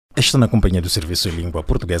Está na companhia do Serviço em Língua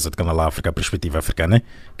Portuguesa de Canal África Perspectiva Africana,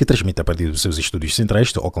 que transmite a partir dos seus estúdios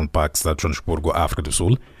centrais de Auckland Park, cidade de Joanesburgo, África do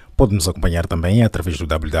Sul. Pode nos acompanhar também através do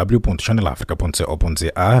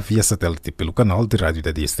www.channelafrica.co.za via satélite pelo canal de rádio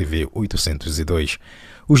da DSTV 802.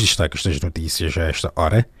 Os destaques das notícias a esta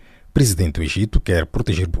hora. Presidente do Egito quer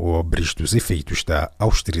proteger pobres dos efeitos da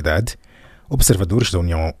austeridade. Observadores da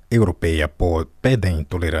União Europeia pedem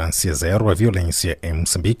tolerância zero à violência em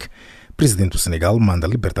Moçambique. Presidente do Senegal manda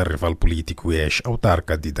libertar rival político e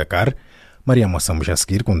ex-autarca de Dakar. Mariam, passamos a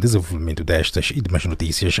seguir com o desenvolvimento destas e demais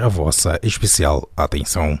notícias a vossa especial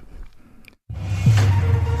atenção.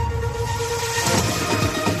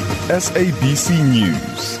 SABC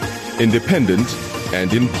News. Independent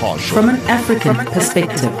and impartial. From an African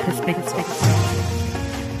perspective.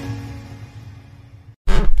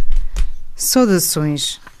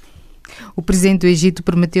 Saudações. O presidente do Egito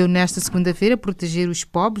prometeu nesta segunda-feira proteger os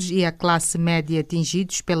pobres e a classe média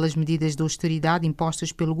atingidos pelas medidas de austeridade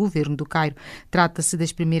impostas pelo governo do Cairo. Trata-se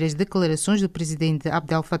das primeiras declarações do presidente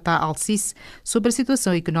Abdel Fattah al-Sisi sobre a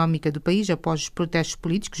situação económica do país após os protestos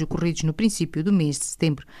políticos ocorridos no princípio do mês de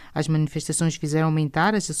setembro. As manifestações fizeram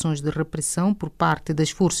aumentar as ações de repressão por parte das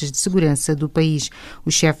forças de segurança do país.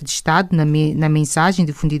 O chefe de Estado, na mensagem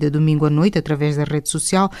difundida domingo à noite através da rede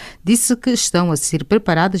social, disse que estão a ser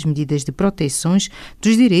preparadas medidas de proteções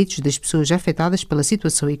dos direitos das pessoas afetadas pela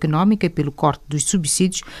situação económica e pelo corte dos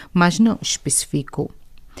subsídios, mas não especificou.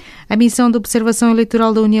 A Missão de Observação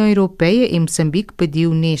Eleitoral da União Europeia em Moçambique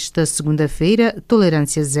pediu nesta segunda-feira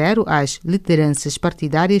tolerância zero às lideranças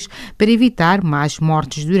partidárias para evitar mais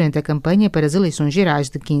mortes durante a campanha para as eleições gerais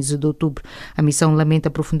de 15 de outubro. A missão lamenta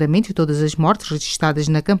profundamente todas as mortes registradas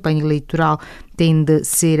na campanha eleitoral. Tem de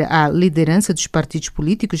ser a liderança dos partidos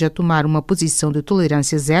políticos a tomar uma posição de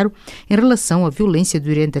tolerância zero em relação à violência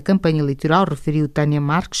durante a campanha eleitoral, referiu Tânia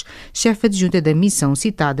Marques, chefe adjunta da missão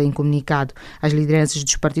citada em comunicado. As lideranças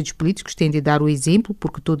dos partidos políticos têm de dar o exemplo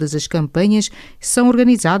porque todas as campanhas são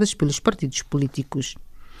organizadas pelos partidos políticos.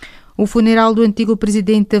 O funeral do antigo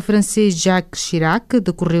presidente francês Jacques Chirac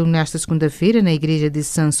decorreu nesta segunda-feira na igreja de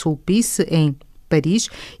Saint-Sulpice, em Paris,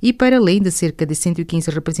 e para além de cerca de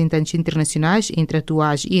 115 representantes internacionais, entre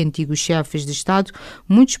atuais e antigos chefes de Estado,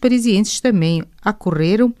 muitos parisienses também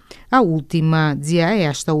acorreram a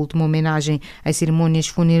esta última homenagem. As cerimônias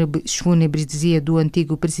fúnebres, dizia, do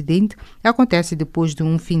antigo presidente acontecem depois de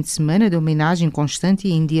um fim de semana de homenagem constante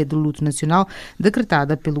e em dia de luto nacional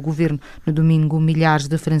decretada pelo governo. No domingo, milhares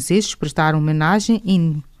de franceses prestaram homenagem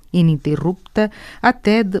ininterrupta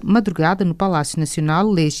até de madrugada no Palácio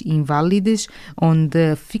Nacional Les Invalides,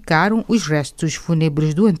 onde ficaram os restos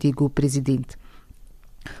fúnebres do antigo presidente.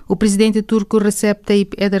 O presidente turco Recep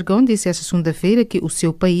Tayyip Erdogan disse esta segunda-feira que o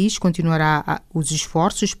seu país continuará os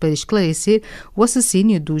esforços para esclarecer o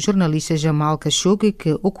assassínio do jornalista Jamal Khashoggi,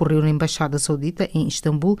 que ocorreu na Embaixada Saudita em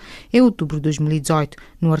Istambul em outubro de 2018.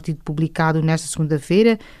 No artigo publicado nesta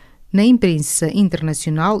segunda-feira na imprensa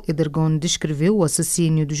internacional, Erdogan descreveu o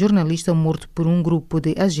assassínio do jornalista morto por um grupo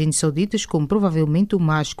de agentes sauditas como provavelmente o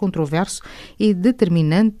mais controverso e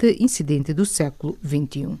determinante incidente do século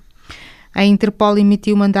XXI. A Interpol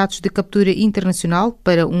emitiu mandatos de captura internacional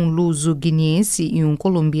para um luso-guineense e um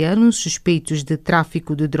colombiano suspeitos de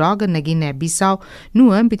tráfico de droga na Guiné-Bissau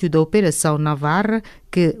no âmbito da Operação Navarra,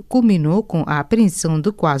 que culminou com a apreensão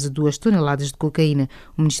de quase 2 toneladas de cocaína.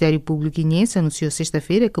 O Ministério Público guineense anunciou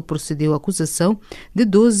sexta-feira que procedeu à acusação de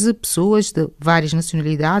 12 pessoas de várias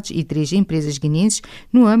nacionalidades e 3 empresas guineenses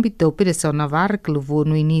no âmbito da Operação Navarra, que levou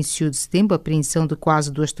no início de setembro à apreensão de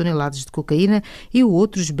quase 2 toneladas de cocaína e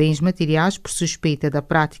outros bens materiais por suspeita da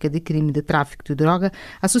prática de crime de tráfico de droga,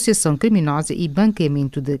 associação criminosa e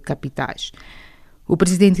banqueamento de capitais. O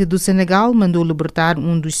presidente do Senegal mandou libertar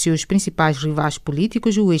um dos seus principais rivais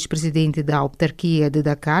políticos, o ex-presidente da autarquia de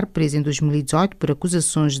Dakar, preso em 2018 por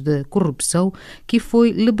acusações de corrupção, que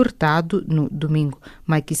foi libertado no domingo.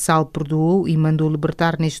 Macky Sall perdoou e mandou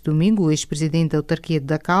libertar neste domingo o ex-presidente da autarquia de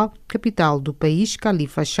Dakar, capital do país,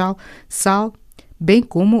 Khalifa Sall, bem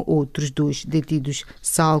como outros 2 detidos.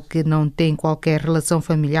 Sall, que não tem qualquer relação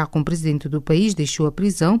familiar com o presidente do país, deixou a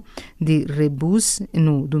prisão de Rebus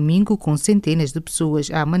no domingo, com centenas de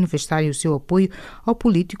pessoas a manifestarem o seu apoio ao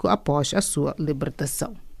político após a sua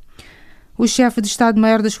libertação. O chefe de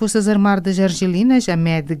Estado-Maior das Forças Armadas argelinas,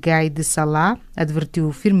 Ahmed Gaid Salah,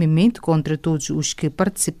 advertiu firmemente contra todos os que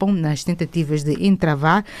participam nas tentativas de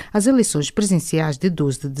entravar as eleições presidenciais de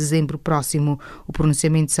 12 de dezembro próximo. O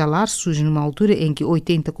pronunciamento de Salah surge numa altura em que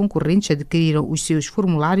 80 concorrentes adquiriram os seus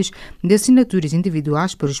formulários de assinaturas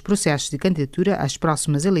individuais para os processos de candidatura às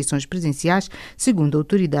próximas eleições presidenciais, segundo a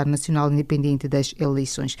Autoridade Nacional Independente das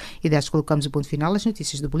Eleições. E desta colocamos o ponto final às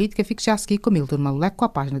notícias de política. Fique já a seguir com Milton Malulek com a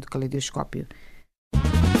página do Caleidoscópio.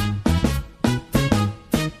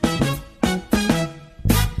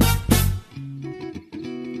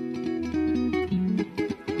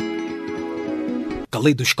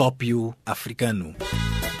 Caleidoscópio africano.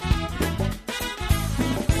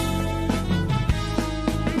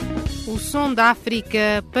 O som da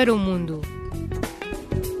África para o mundo.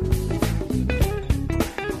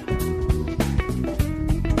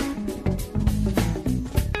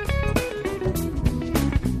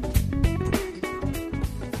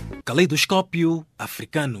 Caleidoscópio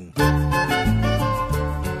africano.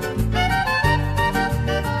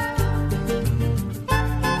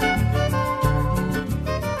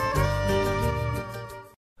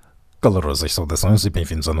 Calorosas saudações e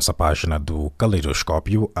bem-vindos à nossa página do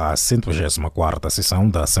Caleidoscópio. A 104ª sessão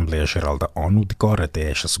da Assembleia Geral da ONU decorre até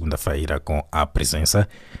esta segunda-feira com a presença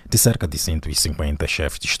de cerca de 150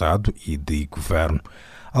 chefes de Estado e de Governo.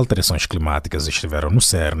 Alterações climáticas estiveram no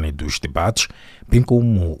cerne dos debates, bem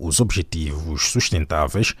como os objetivos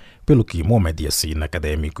sustentáveis, pelo que Mohamed Yassin,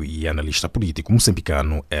 académico e analista político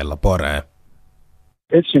moçambicano, elabora.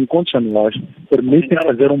 Esses encontros anuais permitem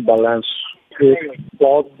fazer um balanço que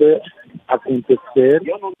pode acontecer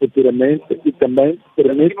futuramente e também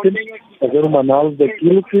permitem fazer uma análise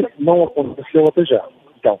daquilo que não aconteceu até já.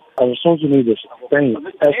 Então, as Nações Unidas têm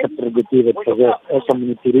essa prerrogativa de fazer essa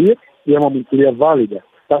monitoria e é uma monitoria válida,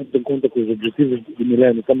 tanto em conta que os objetivos de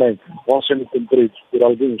milênio também vão sendo cumpridos por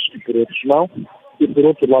alguns e por outros não, e por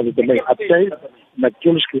outro lado também, até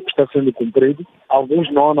naqueles que está sendo cumprido, alguns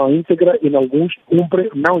não na íntegra e em alguns cumprem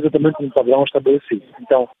não exatamente no padrão estabelecido.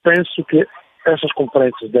 Então, penso que essas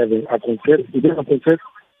conferências devem acontecer e devem acontecer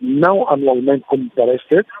não anualmente como parece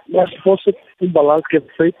ser, mas se fosse um balanço que é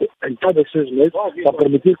feito em cada 6 meses para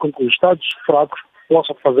permitir com que os Estados fracos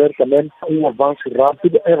possam fazer também um avanço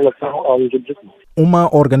rápido em relação aos objetivos.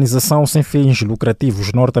 Uma organização sem fins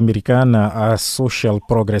lucrativos norte-americana, a Social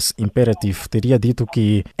Progress Imperative, teria dito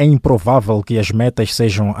que é improvável que as metas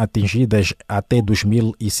sejam atingidas até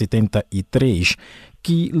 2073.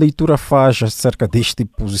 Que leitura faz acerca deste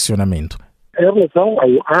posicionamento? Em relação ao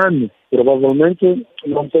ano, provavelmente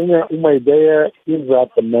não tenha uma ideia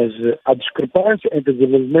exata, mas a discrepância entre o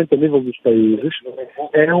desenvolvimento a nível dos países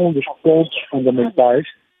é um dos pontos fundamentais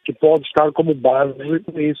que pode estar como base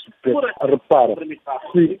nisso. Repara,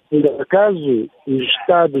 se por acaso os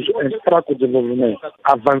Estados em fraco desenvolvimento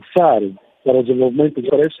avançarem para o desenvolvimento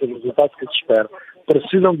para esses resultados que se espera,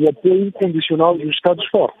 precisam de apoio incondicional dos Estados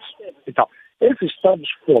fortes. Então, esses Estados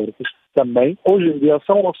fortes também, hoje em dia,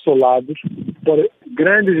 são assolados por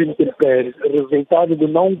grandes intempéries, resultado do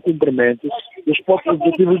não cumprimento dos próprios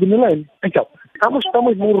objetivos do milênio. Então,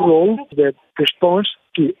 estamos num rol de questões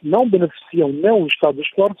que não beneficiam nem os Estados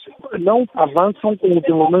fortes, não avançam com o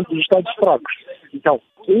desenvolvimento dos Estados fracos. Então,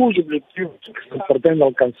 os objetivos que se pretende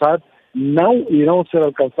alcançar não irão ser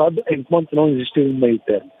alcançados enquanto não existir um meio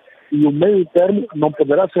termo. E o meio termo não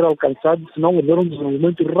poderá ser alcançado se não houver um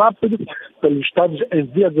desenvolvimento rápido pelos Estados em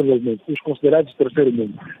via de desenvolvimento, os considerados terceiro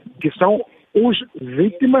mundo, que são os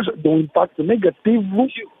vítimas do impacto negativo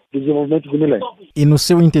do desenvolvimento do milênio. E no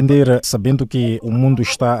seu entender, sabendo que o mundo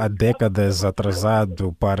está há décadas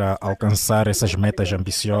atrasado para alcançar essas metas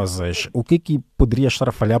ambiciosas, o que poderia estar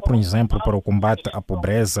a falhar, por exemplo, para o combate à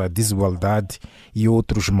pobreza, à desigualdade e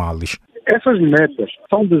outros males? Essas metas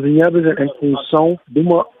são desenhadas em função de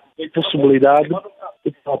uma possibilidade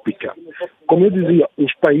utópica. Como eu dizia,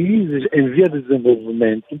 os países em via de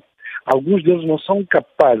desenvolvimento, alguns deles não são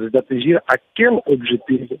capazes de atingir aquele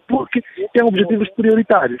objetivo porque têm objetivos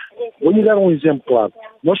prioritários. Vou lhe dar um exemplo claro.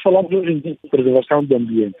 Nós falamos hoje em dia de preservação do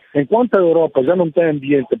ambiente. Enquanto a Europa já não tem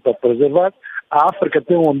ambiente para preservar, a África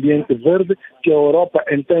tem um ambiente verde que a Europa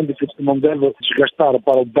entende que não deve desgastar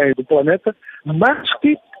para o bem do planeta, mas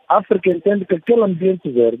que a África entende que aquele ambiente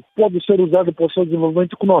verde pode ser usado para o seu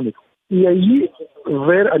desenvolvimento econômico. E aí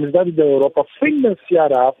ver a necessidade da Europa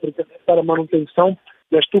financiar a África para a manutenção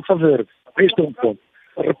da estufa verde. Este é um ponto.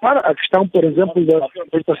 Repara a questão, por exemplo, da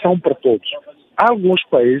exportação para todos. Há alguns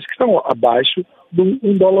países que estão abaixo de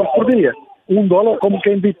 $1 por dia. $1 como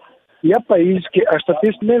quem diz. E há países que a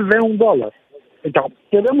estatística nem vê $1. Então,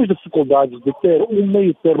 teremos dificuldades de ter um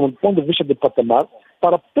meio termo do ponto de vista de patamar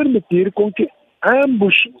para permitir com que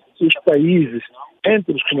ambos os países,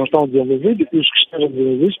 entre os que não estão desenvolvidos e os que estão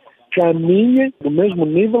desenvolvidos, caminhem no mesmo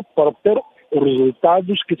nível para obter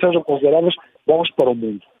resultados que sejam consideráveis bons para o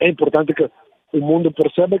mundo. É importante que o mundo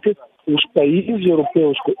perceba que os países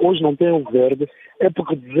europeus que hoje não têm o verde é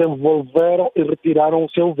porque desenvolveram e retiraram o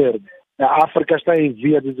seu verde. A África está em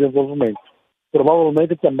via de desenvolvimento.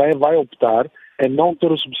 Provavelmente também vai optar em não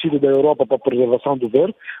ter o subsídio da Europa para a preservação do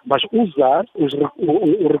verde, mas usar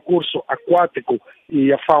o recurso aquático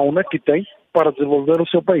e a fauna que tem para desenvolver o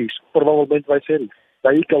seu país. Provavelmente vai ser isso.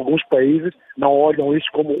 Daí que alguns países não olham isso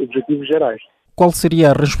como objetivos gerais. Qual seria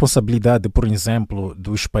a responsabilidade, por exemplo,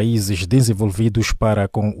 dos países desenvolvidos para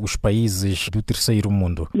com os países do terceiro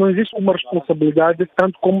mundo? Não existe uma responsabilidade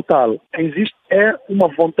tanto como tal. Existe uma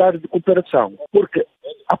vontade de cooperação. Porque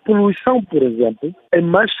a poluição, por exemplo, é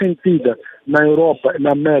mais sentida na Europa,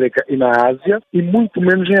 na América e na Ásia e muito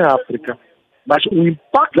menos em África. Mas o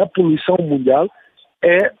impacto da poluição mundial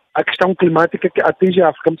é a questão climática que atinge a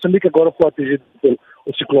África. Moçambique agora foi atingido pelo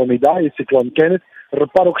ciclone Idai e o ciclone Kenneth.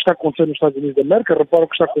 Repara o que está acontecendo nos Estados Unidos da América, repara o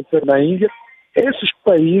que está acontecendo na Índia. Esses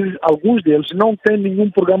países, alguns deles, não têm nenhum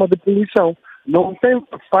programa de poluição, não têm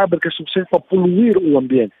fábricas suficientes para poluir o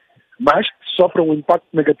ambiente, mas sofrem um impacto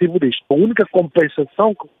negativo disto. A única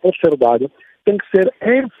compensação que pode ser dada tem que ser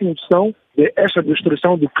em função desta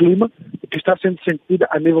destruição do clima que está sendo sentida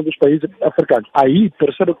a nível dos países africanos. Aí,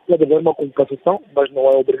 percebe que pode haver uma compensação, mas não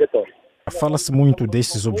é obrigatório. Fala-se muito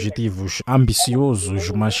desses objetivos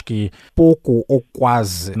ambiciosos, mas que pouco ou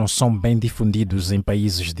quase não são bem difundidos em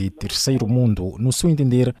países de terceiro mundo. No seu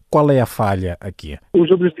entender, qual é a falha aqui? Os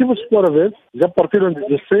objetivos, se for a ver, já partiram de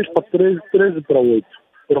 16 para 13 para 8.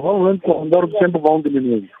 Provavelmente, com o andar do tempo, vão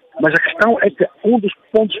diminuindo. Mas a questão é que um dos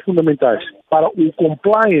pontos fundamentais para o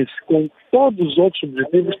compliance com todos os outros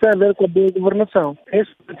objetivos tem a ver com a boa governação.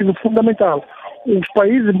 Esse é o objetivo fundamental. Os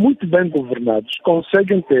países muito bem governados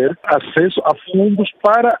conseguem ter acesso a fundos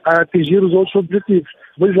para atingir os outros objetivos.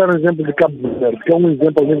 Vou dar um exemplo de Cabo Verde, que é um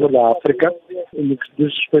exemplo a nível da África, no que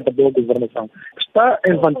diz respeito à boa governação. Está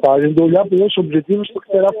em vantagem de olhar para os outros objetivos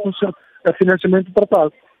porque terá financiamento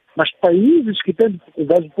tratado. Mas países que têm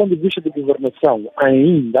dificuldades do ponto de vista de governação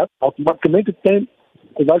ainda, automaticamente têm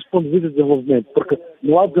dificuldades do ponto de vista de desenvolvimento, porque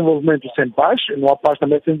não há desenvolvimento sem paz, não há paz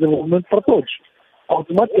também sem desenvolvimento para todos.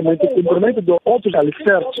 Automaticamente, o cumprimento de outros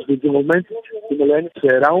alicerces de desenvolvimento do milênio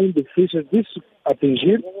serão difíceis de se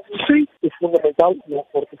atingir se o fundamental não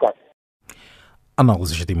for tocado.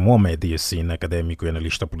 Análises de Mohamed Yassine, académico e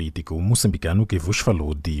analista político moçambicano que vos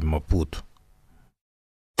falou de Maputo.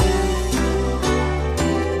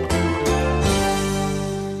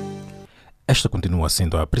 Esta continua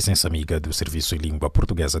sendo a presença amiga do Serviço em Língua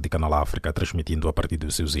Portuguesa de Canal África, transmitindo a partir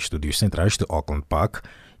dos seus estúdios centrais de Auckland Park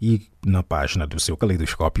e na página do seu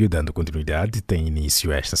caleidoscópio, dando continuidade, tem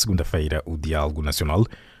início esta segunda-feira o Diálogo Nacional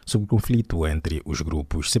sobre o conflito entre os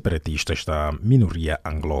grupos separatistas da minoria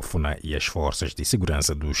anglófona e as forças de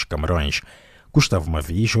segurança dos Camarões. Gustavo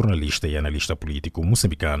Mavi, jornalista e analista político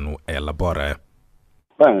moçambicano, elabora.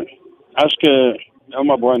 Bem, acho que é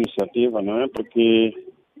uma boa iniciativa, não é? Porque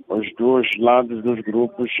os dois lados dos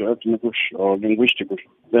grupos étnicos ou linguísticos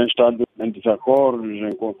têm estado em desacordos,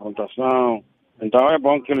 em confrontação. Então é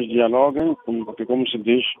bom que eles dialoguem, porque como se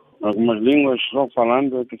diz, algumas línguas só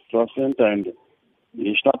falando é que só se entende.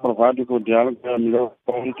 E está provado que o diálogo é o melhor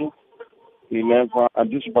ponto e leva à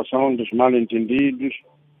dissipação dos mal-entendidos,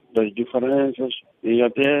 das diferenças e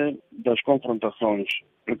até das confrontações.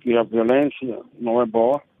 Porque a violência não é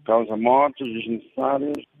boa, causa mortes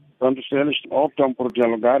desnecessárias. Quando eles optam por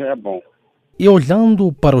dialogar, é bom. E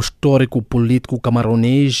olhando para o histórico político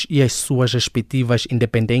camaronês e as suas respectivas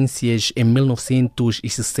independências em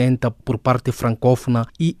 1960 por parte francófona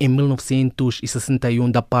e em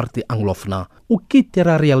 1961 da parte anglófona, o que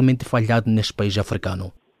terá realmente falhado neste país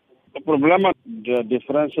africano? O problema de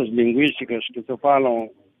diferenças linguísticas que se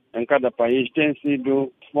falam em cada país tem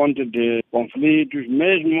sido fonte de conflitos,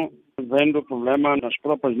 mesmo vendo o problema nas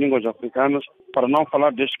próprias línguas africanas, para não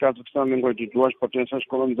falar deste caso que são línguas de duas potências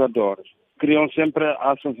colonizadoras. Criam sempre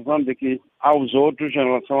a sensação de que há os outros em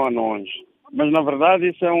relação a nós. Mas, na verdade,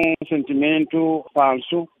 isso é um sentimento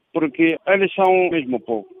falso, porque eles são o mesmo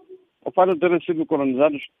povo. O fato de terem sido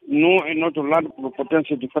colonizados num e no outro lado por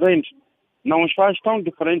potências diferentes não os faz tão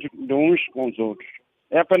diferentes de uns com os outros.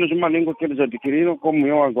 É apenas uma língua que eles adquiriram, como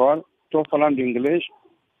eu agora, estou falando inglês,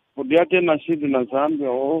 podia ter nascido na Zâmbia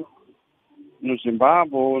ou no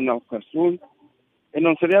Zimbábue ou na África do Sul, e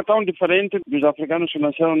não seria tão diferente dos africanos que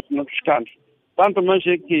nasceram nos cantos. Tanto mais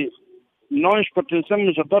é que nós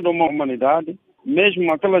pertencemos a toda uma humanidade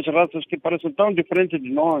mesmo aquelas raças que parecem tão diferentes de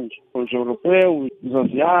nós, os europeus, os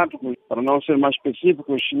asiáticos, para não ser mais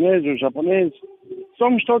específico, os chineses, os japoneses,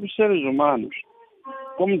 somos todos seres humanos.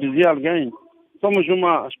 Como dizia alguém, somos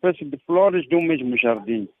uma espécie de flores de um mesmo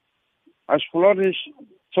jardim. As flores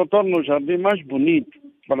só tornam o jardim mais bonito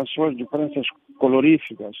pelas suas diferenças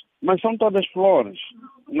coloríficas, mas são todas flores,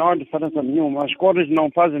 não há diferença nenhuma. As cores não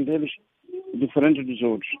fazem deles diferentes dos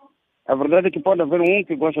outros. A verdade é que pode haver um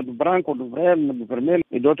que gosta do branco, do verde, do vermelho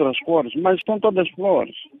e de outras cores, mas são todas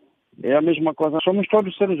flores. É a mesma coisa. Somos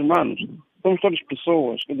todos seres humanos, somos todas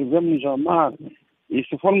pessoas que devemos nos amar. E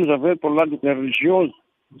se formos a ver pelo lado religioso,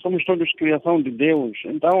 somos todos criação de Deus.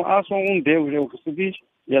 Então, há só um Deus, é o que se diz,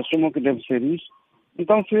 e assumam que deve ser isso.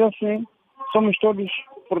 Então, se é assim, somos todos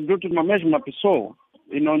produtos de uma mesma pessoa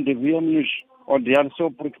e não devíamos nos odiar só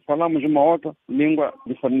porque falamos uma outra língua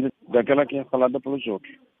diferente daquela que é falada pelos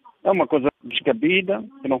outros. É uma coisa descabida,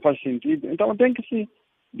 que não faz sentido. Então tem que se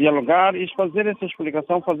dialogar e fazer essa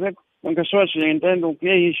explicação, fazer com que as pessoas entendam o que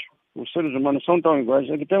é isso. Os seres humanos são tão iguais,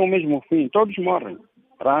 é que têm o mesmo fim. Todos morrem.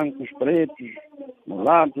 Brancos, pretos,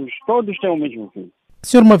 mulatos, todos têm o mesmo fim.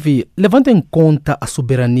 Sr. Mavi, levando em conta a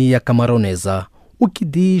soberania camaronesa, o que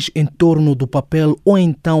diz em torno do papel ou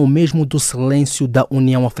então mesmo do silêncio da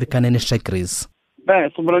União Africana nesta crise? Bem,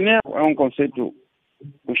 a soberania é um conceito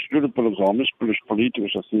construído pelos homens, pelos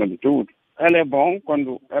políticos acima de tudo. Ela é bom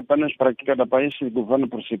quando é apenas para que cada país se governe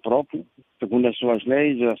por si próprio, segundo as suas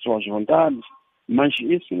leis e as suas vontades, mas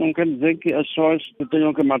isso não quer dizer que as pessoas se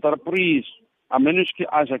tenham que matar por isso, a menos que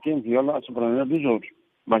haja quem viola a soberania dos outros.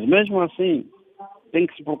 Mas mesmo assim, tem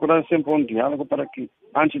que se procurar sempre um diálogo para que,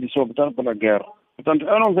 antes de se optar pela guerra. Portanto,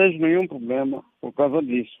 eu não vejo nenhum problema por causa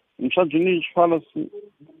disso. Nos Estados Unidos fala-se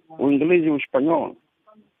o inglês e o espanhol,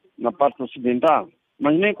 na parte ocidental.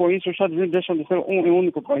 Mas nem com isso os Estados Unidos deixam de ser um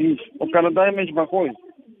único país. O Canadá é a mesma coisa.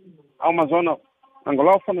 Há uma zona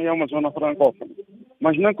anglófona e há uma zona francófona.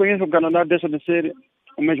 Mas nem com isso o Canadá deixa de ser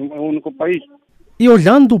o mesmo único país. E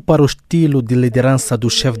olhando para o estilo de liderança do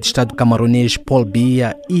chefe de Estado camaronês Paul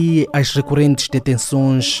Biya e as recorrentes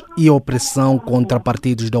detenções e opressão contra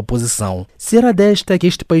partidos da oposição, será desta que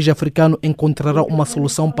este país africano encontrará uma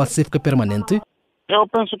solução pacífica permanente? Eu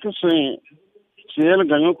penso que sim. Se ele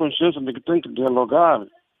ganhou consciência de que tem que dialogar,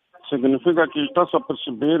 significa que está-se a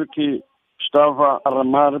perceber que estava a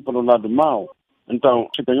remar pelo lado mau. Então,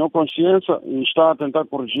 se ganhou consciência e está a tentar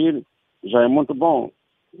corrigir, já é muito bom.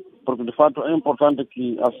 Porque, de fato, é importante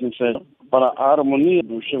que assim seja, para a harmonia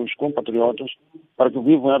dos seus compatriotas, para que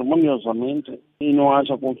vivam harmoniosamente e não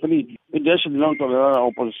haja conflito. E deixe de não tolerar a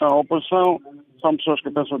oposição. A oposição são pessoas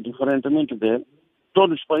que pensam diferentemente dele.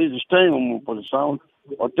 Todos os países têm uma oposição,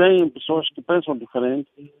 ou têm pessoas que pensam diferente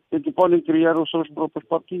e que podem criar os seus próprios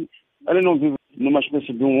partidos. Ele não vive numa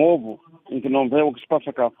espécie de um ovo em que não vê o que se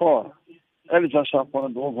passa cá fora. Ele já está fora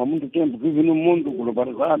do ovo há muito tempo, vive num mundo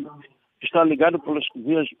globalizado, está ligado pelos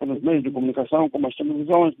meios de comunicação, como as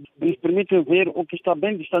televisões, que nos permitem ver o que está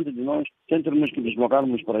bem distante de nós, sem termos que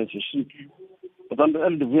deslocarmos para esses sítios. Portanto,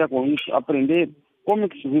 ele devia, com isso, aprender como é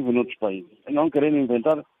que se vive noutros países, e não querer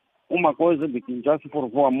inventar uma coisa de que já se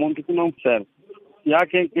provou há muito que não serve. Se há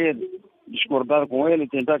quem quer discordar com ele e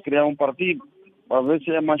tentar criar um partido para ver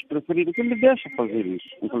se é mais preferido, que ele deixa fazer isso.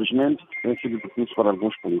 Infelizmente, tem sido difícil para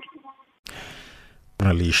alguns políticos.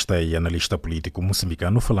 Jornalista e analista político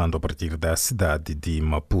moçambicano falando a partir da cidade de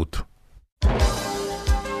Maputo.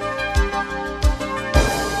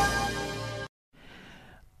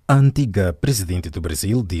 A antiga presidente do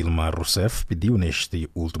Brasil, Dilma Rousseff, pediu neste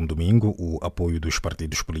último domingo o apoio dos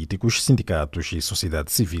partidos políticos, sindicatos e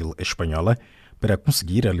sociedade civil espanhola para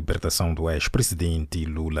conseguir a libertação do ex-presidente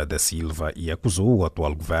Lula da Silva e acusou o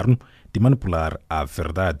atual governo de manipular a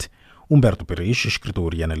verdade. Humberto Pérez,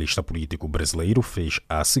 escritor e analista político brasileiro, fez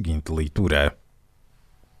a seguinte leitura.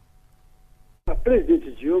 A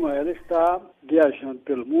presidente Dilma ela está viajando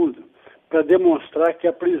pelo mundo para demonstrar que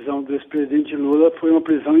a prisão do ex-presidente Lula foi uma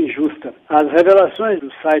prisão injusta. As revelações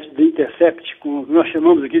do site do Intercept, como nós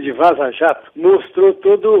chamamos aqui de vaza-jato, mostrou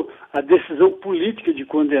toda a decisão política de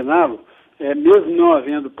condená-lo, mesmo não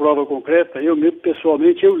havendo prova concreta. Eu mesmo,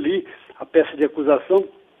 pessoalmente, eu li a peça de acusação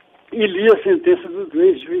e li a sentença do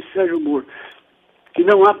ex-juiz Sérgio Moro, que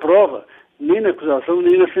não há prova, nem na acusação,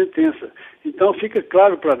 nem na sentença. Então fica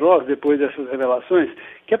claro para nós, depois dessas revelações,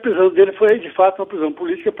 que a prisão dele foi, de fato, uma prisão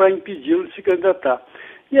política para impedi-lo de se candidatar.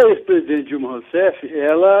 E a ex-presidente Dilma Rousseff,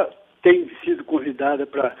 ela tem sido convidada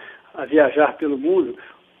para viajar pelo mundo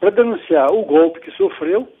para denunciar o golpe que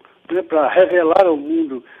sofreu, né, para revelar ao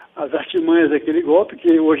mundo as artimanhas daquele golpe,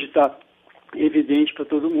 que hoje está evidente para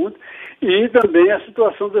todo mundo, e também a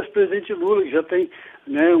situação do ex-presidente Lula, que já tem,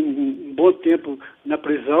 né, um bom tempo na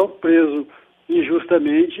prisão, preso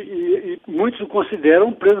injustamente e muitos o consideram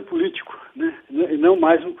um preso político, né? E não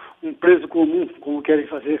mais um preso comum, como querem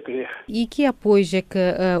fazer crer. E que apoio é que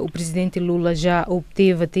o presidente Lula já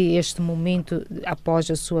obteve até este momento após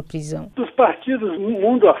a sua prisão? Dos partidos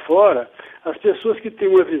mundo afora, as pessoas que têm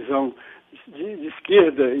uma visão de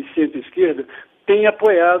esquerda e centro-esquerda têm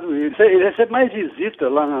apoiado ele. Ele recebe mais visita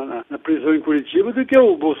lá na prisão em Curitiba do que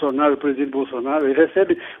o Bolsonaro, o presidente Bolsonaro. Ele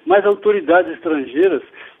recebe mais autoridades estrangeiras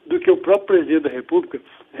do que o próprio presidente da República.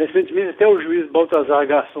 Recentemente até o juiz Baltazar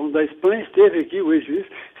Garçom da Espanha esteve aqui, o ex-juiz,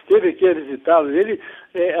 esteve aqui a visitá-lo. Ele,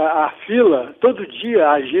 a fila, todo dia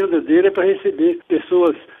a agenda dele é para receber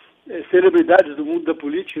pessoas, celebridades do mundo da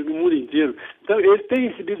política, do mundo inteiro. Então ele tem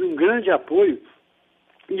recebido um grande apoio.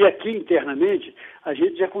 E aqui internamente a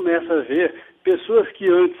gente já começa a ver pessoas que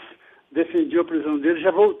antes defendiam a prisão dele já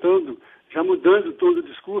voltando, já mudando todo o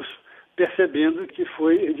discurso, percebendo que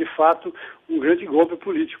foi de fato um grande golpe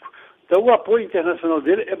político. Então o apoio internacional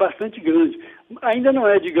dele é bastante grande. Ainda não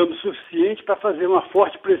é, digamos, suficiente para fazer uma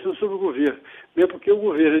forte pressão sobre o governo, mesmo porque o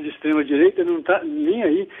governo de extrema-direita não está nem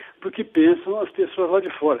aí para o que pensam as pessoas lá de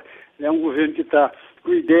fora. É um governo que está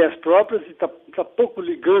com ideias próprias e está pouco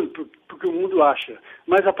ligando para o que o mundo acha.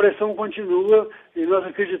 Mas a pressão continua e nós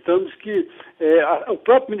acreditamos que o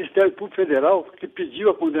próprio Ministério Público Federal, que pediu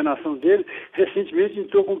a condenação dele, recentemente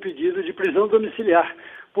entrou com um pedido de prisão domiciliar.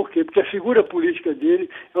 Por quê? Porque a figura política dele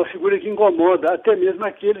é uma figura que incomoda até mesmo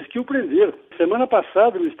aqueles que o prenderam. Semana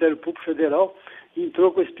passada, o Ministério Público Federal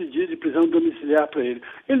entrou com esse pedido de prisão domiciliar para ele.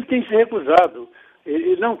 Ele tem se recusado.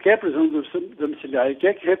 Ele não quer prisão domiciliar, ele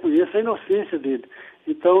quer que reconheça a inocência dele.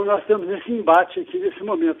 Então, nós estamos nesse embate aqui, nesse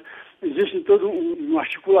momento. Existe toda uma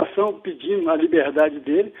articulação pedindo a liberdade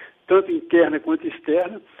dele, tanto interna quanto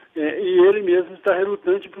externa, e ele mesmo está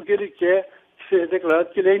relutante porque ele quer ser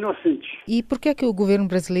declarado que ele é inocente. E por que é que o governo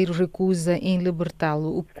brasileiro recusa em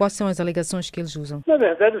libertá-lo? Quais são as alegações que eles usam? Na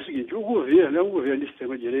verdade é o seguinte, o governo é um governo de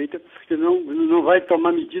extrema-direita que não vai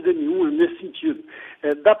tomar medida nenhuma nesse sentido.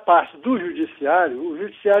 Da parte do judiciário, o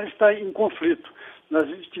judiciário está em conflito. Nós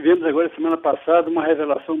tivemos agora, semana passada, uma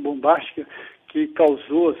revelação bombástica que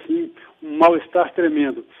causou, assim, um mal-estar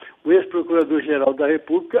tremendo. O ex-procurador-geral da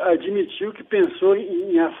República admitiu que pensou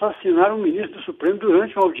em assassinar um ministro do Supremo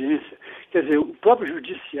durante uma audiência. Quer dizer, o próprio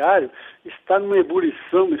judiciário está numa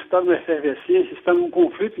ebulição, está numa efervescência, está num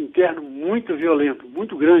conflito interno muito violento,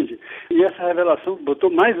 muito grande. E essa revelação botou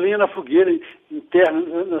mais lenha na fogueira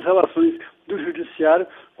interna nas relações do judiciário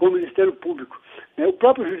com o Ministério Público. O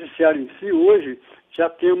próprio judiciário em si, hoje, já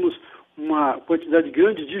temos uma quantidade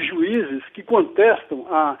grande de juízes que contestam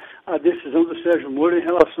a decisão do Sérgio Moro em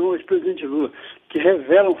relação ao ex-presidente Lula, que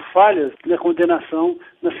revelam falhas na condenação,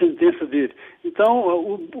 na sentença dele. Então,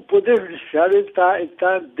 o Poder Judiciário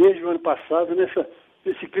está desde o ano passado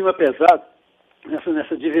nesse clima pesado,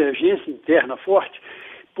 nessa divergência interna forte,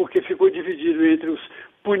 porque ficou dividido entre os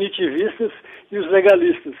punitivistas e os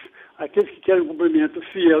legalistas. Aqueles que querem um cumprimento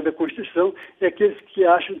fiel da Constituição e aqueles que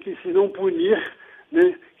acham que, se não punir,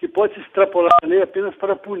 né, que pode se extrapolar a lei apenas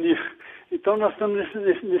para punir. Então nós estamos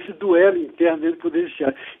nesse duelo interno dentro do Poder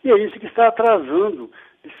Judiciário. E é isso que está atrasando,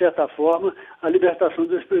 de certa forma, a libertação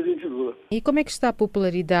do ex-presidente Lula. E como é que está a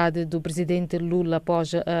popularidade do presidente Lula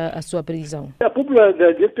após a sua prisão? A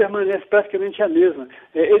popularidade dele permanece praticamente a mesma.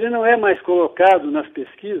 Ele não é mais colocado nas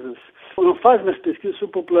pesquisas, não faz mais pesquisas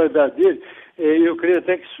sobre a popularidade dele. Eu creio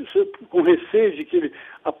até que com receio de que ele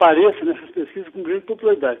apareça nessas pesquisas com grande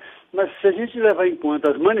popularidade. Mas se a gente levar em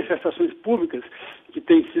conta as manifestações públicas que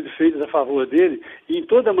têm sido feitas a favor dele, e em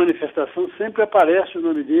toda manifestação sempre aparece o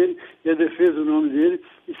nome dele e a defesa do nome dele,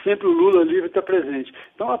 e sempre o Lula livre está presente.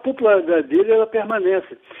 Então a popularidade dele, ela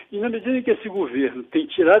permanece. E na medida em que esse governo tem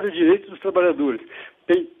tirado o direito dos trabalhadores,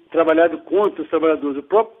 tem trabalhado contra os trabalhadores. O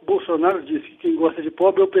próprio Bolsonaro disse que quem gosta de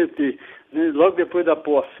pobre é o PT, né? Logo depois da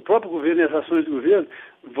posse. O próprio governo e as ações do governo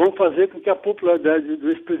vão fazer com que a popularidade do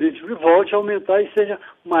ex-presidente volte a aumentar e seja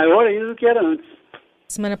maior ainda do que era antes.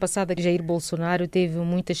 Semana passada, Jair Bolsonaro teve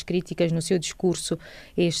muitas críticas no seu discurso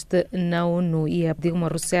na ONU e a Dilma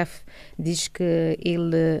Rousseff diz que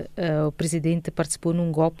o presidente participou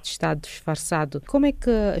num golpe de Estado disfarçado. Como é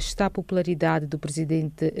que está a popularidade do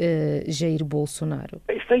presidente Jair Bolsonaro?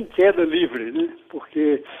 Está em queda livre, né?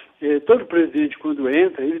 Porque todo presidente, quando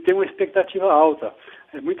entra, ele tem uma expectativa alta.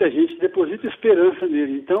 Muita gente deposita esperança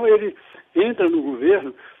nele. Então, ele entra no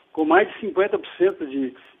governo com mais de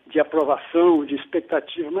 50% de aprovação, de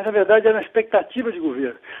expectativa, mas na verdade era uma expectativa de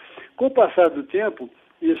governo. Com o passar do tempo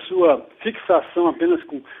e sua fixação apenas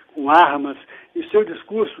com armas e seu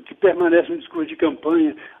discurso que permanece um discurso de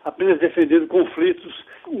campanha, apenas defendendo conflitos,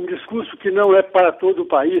 um discurso que não é para todo o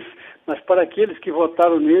país, mas para aqueles que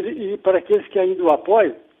votaram nele e para aqueles que ainda o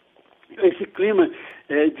apoiam, esse clima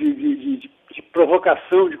de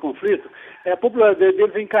provocação de conflito, a popularidade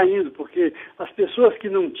dele vem caindo, porque as pessoas que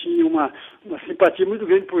não tinham uma simpatia muito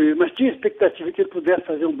grande por ele, mas tinham expectativa que ele pudesse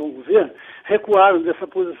fazer um bom governo, recuaram dessa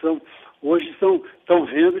posição. Hoje estão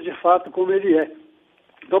vendo de fato como ele é.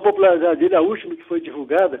 Então a popularidade dele, a última que foi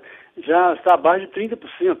divulgada, já está abaixo de 30%.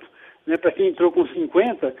 Né? Para quem entrou com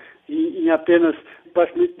 50%, em apenas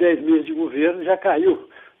praticamente 10 meses de governo, já caiu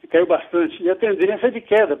bastante. E a tendência é de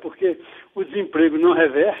queda, porque o desemprego não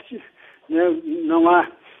reverte, né? Não há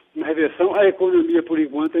uma reversão, a economia, por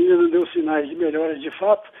enquanto, ainda não deu sinais de melhora de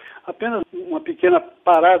fato, apenas uma pequena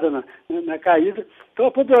parada na caída. Então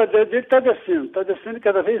a popularidade dele está descendo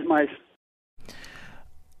cada vez mais.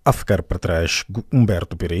 A ficar para trás,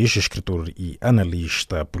 Humberto Pires, escritor e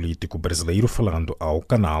analista político brasileiro, falando ao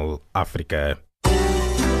canal África.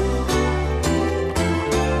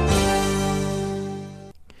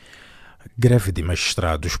 Greve de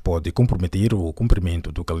magistrados pode comprometer o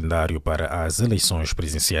cumprimento do calendário para as eleições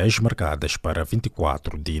presidenciais marcadas para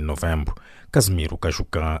 24 de novembro. Casimiro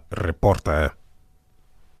Cajucã reporta.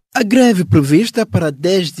 A greve prevista para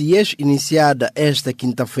 10 dias, iniciada esta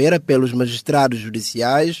quinta-feira pelos magistrados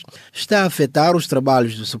judiciais, está a afetar os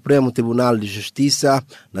trabalhos do Supremo Tribunal de Justiça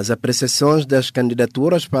nas apreciações das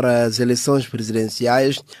candidaturas para as eleições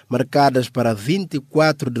presidenciais marcadas para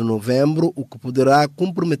 24 de novembro, o que poderá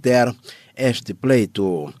comprometer este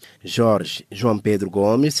pleito. João Pedro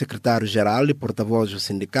Gomes, secretário-geral e porta-voz do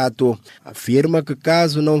sindicato, afirma que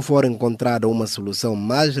caso não for encontrada uma solução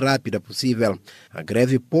mais rápida possível, a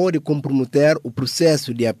greve pode comprometer o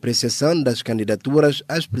processo de apreciação das candidaturas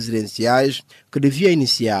às presidenciais que devia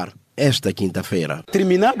iniciar esta quinta-feira.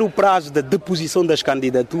 Terminado o prazo da deposição das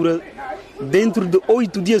candidaturas, dentro de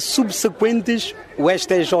 8 dias subsequentes, o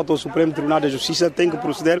STJ, o Supremo Tribunal da Justiça, tem que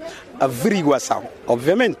proceder à averiguação.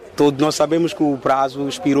 Obviamente, todos nós sabemos que o prazo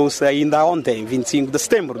expirou-se ainda ontem, 25 de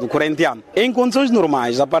setembro do corrente ano. Em condições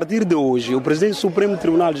normais, a partir de hoje, o Presidente do Supremo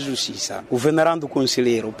Tribunal de Justiça, o venerando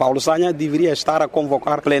conselheiro Paulo Sanha, deveria estar a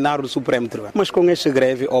convocar plenário do Supremo Tribunal. Mas com esta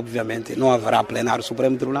greve, obviamente, não haverá plenário do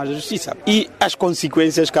Supremo Tribunal de Justiça. E as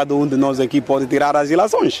consequências cada um de nós aqui pode tirar às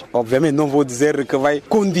eleições. Obviamente, não vou dizer que vai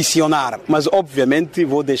condicionar, mas obviamente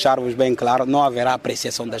vou deixar-vos bem claro, não haverá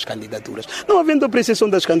apreciação das candidaturas. Não havendo apreciação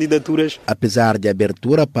das candidaturas... Apesar de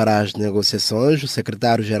abertura para as negociações, o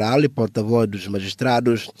secretário-geral e porta-voz dos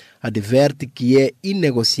magistrados adverte que é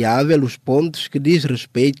inegociável os pontos que diz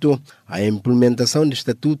respeito à implementação do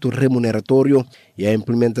estatuto remuneratório e à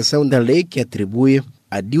implementação da lei que atribui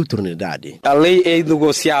a diuturnidade. A lei é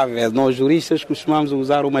inegociável. Nós juristas costumamos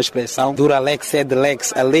usar uma expressão: dura lex sed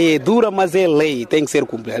lex. A lei é dura, mas é lei, tem que ser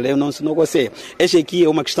cumprida. A lei não se negocia. Esta aqui é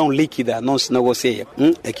uma questão líquida, não se negocia.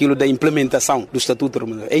 Aquilo da implementação do estatuto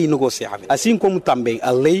remuneratório é inegociável. Assim como também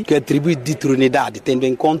a lei que atribui diuturnidade, tendo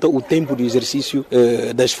em conta o tempo de exercício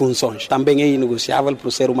das funções, também é inegociável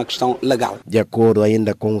por ser uma questão legal. De acordo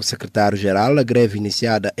ainda com o secretário-geral, a greve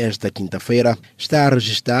iniciada esta quinta-feira está a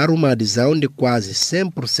registrar uma adesão de quase 100%,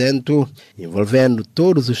 envolvendo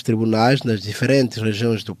todos os tribunais nas diferentes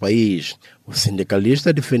regiões do país. O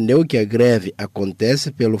sindicalista defendeu que a greve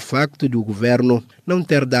acontece pelo facto de o governo não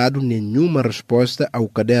ter dado nenhuma resposta ao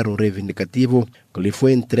caderno reivindicativo que lhe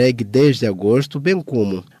foi entregue desde agosto, bem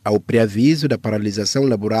como ao preaviso da paralisação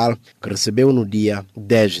laboral que recebeu no dia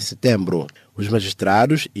 10 de setembro. Os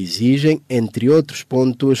magistrados exigem, entre outros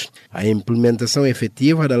pontos, a implementação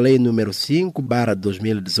efetiva da Lei nº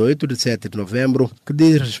 5/2018, de 7 de novembro, que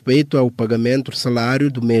diz respeito ao pagamento do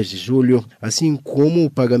salário do mês de julho, assim como o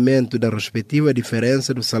pagamento da respectiva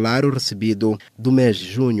diferença do salário recebido do mês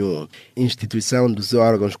de junho. Instituição dos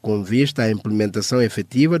órgãos com vista à implementação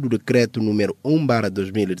efetiva do Decreto nº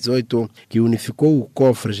 1/2018, que unificou o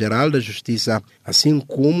Cofre-Geral da Justiça, assim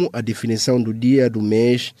como a definição do dia do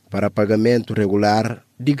mês para pagamento regular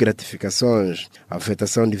de gratificações,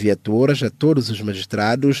 afetação de viaturas a todos os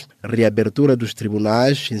magistrados, reabertura dos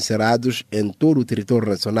tribunais encerrados em todo o território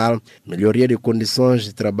nacional, melhoria de condições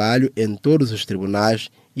de trabalho em todos os tribunais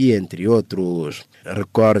e entre outros.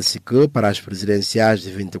 Recorde-se que, para as presidenciais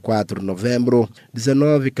de 24 de novembro,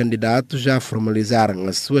 19 candidatos já formalizaram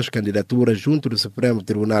as suas candidaturas junto do Supremo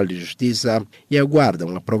Tribunal de Justiça e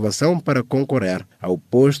aguardam aprovação para concorrer ao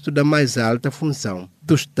posto da mais alta função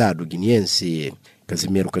do Estado guineense.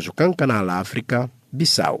 Casimiro Cajucã, Canal África,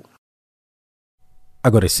 Bissau.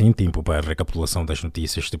 Agora sim, tempo para a recapitulação das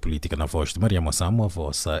notícias de política na voz de Maria Moçamo, a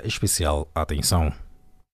vossa especial atenção.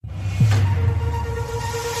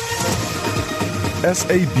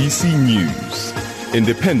 SABC News,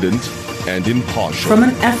 independent and impartial. From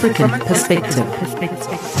an African perspective.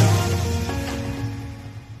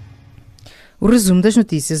 O resumo das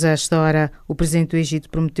notícias a esta hora. O presidente do Egito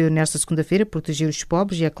prometeu nesta segunda-feira proteger os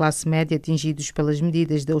pobres e a classe média atingidos pelas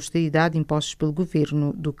medidas de austeridade impostas pelo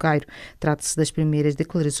governo do Cairo. Trata-se das primeiras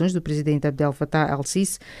declarações do presidente Abdel Fattah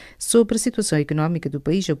al-Sisi sobre a situação económica do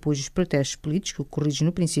país após os protestos políticos ocorridos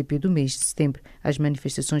no princípio do mês de setembro. As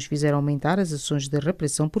manifestações fizeram aumentar as ações de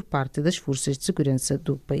repressão por parte das forças de segurança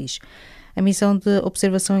do país. A missão de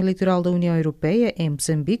observação eleitoral da União Europeia em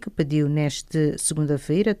Moçambique pediu nesta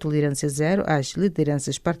segunda-feira tolerância zero às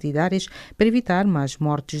lideranças partidárias para evitar mais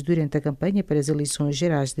mortes durante a campanha para as eleições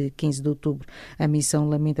gerais de 15 de outubro. A missão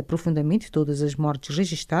lamenta profundamente todas as mortes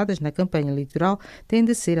registradas na campanha eleitoral,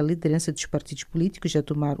 tende a ser a liderança dos partidos políticos a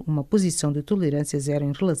tomar uma posição de tolerância zero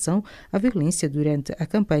em relação à violência durante a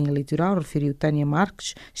campanha eleitoral, referiu Tânia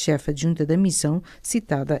Marques, chefe adjunta da missão,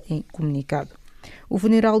 citada em comunicado. O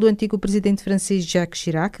funeral do antigo presidente francês Jacques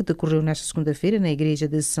Chirac decorreu nesta segunda-feira na igreja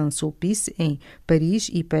de Saint-Sulpice, em Paris,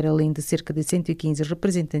 e para além de cerca de 115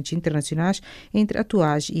 representantes internacionais, entre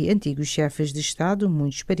atuais e antigos chefes de Estado,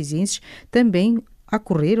 muitos parisienses também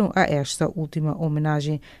acorreram a esta última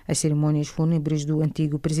homenagem. As cerimônias fúnebres do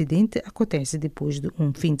antigo presidente acontecem depois de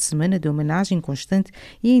um fim de semana de homenagem constante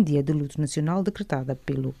e em dia de luto nacional decretada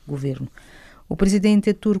pelo governo. O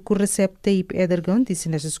presidente turco Recep Tayyip Erdogan disse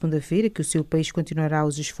nesta segunda-feira que o seu país continuará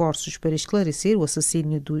os esforços para esclarecer o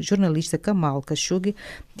assassínio do jornalista Kemal Khashoggi,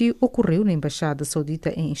 que ocorreu na Embaixada Saudita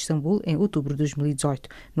em Istambul em outubro de 2018.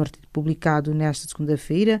 No artigo publicado nesta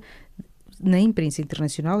segunda-feira, na imprensa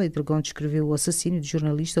internacional, Erdogan descreveu o assassínio do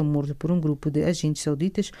jornalista morto por um grupo de agentes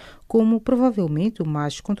sauditas como provavelmente o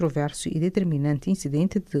mais controverso e determinante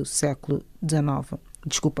incidente do século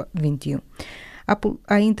XXI.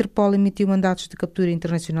 A Interpol emitiu mandatos de captura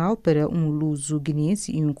internacional para um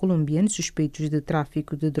luso-guineense e um colombiano suspeitos de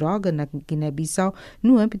tráfico de droga na Guiné-Bissau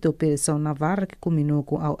no âmbito da Operação Navarra, que culminou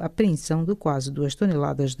com a apreensão de quase 2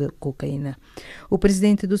 toneladas de cocaína. O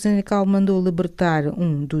presidente do Senegal mandou libertar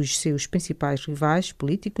um dos seus principais rivais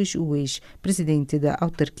políticos, o ex-presidente da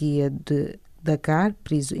autarquia de Dakar,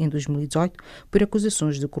 preso em 2018 por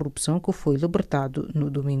acusações de corrupção, que foi libertado no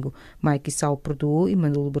domingo. Macky Sall perdoou e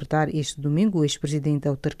mandou libertar este domingo o ex-presidente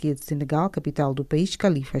da autarquia de Senegal, capital do país,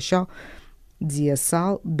 Khalifa Zia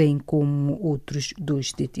Sall, bem como outros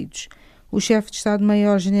 2 detidos. O chefe de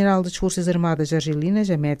Estado-Maior-General das Forças Armadas Argelinas,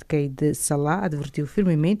 Ahmed Kaid Salah, advertiu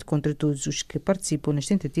firmemente contra todos os que participam nas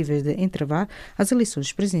tentativas de entravar as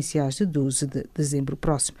eleições presidenciais de 12 de dezembro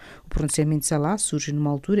próximo. O pronunciamento de Salah surge numa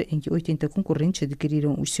altura em que 80 concorrentes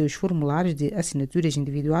adquiriram os seus formulários de assinaturas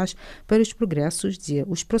individuais para os progressos de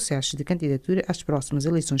os processos de candidatura às próximas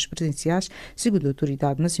eleições presidenciais, segundo a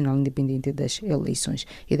Autoridade Nacional Independente das Eleições.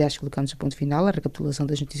 E desta colocamos o ponto final à recapitulação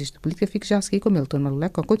das notícias de política. Fique já a seguir com Milton Malulé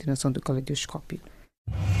com a continuação do Caleidoscópio.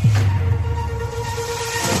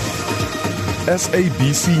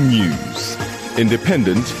 SABC News.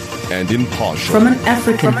 Independent and impartial. From an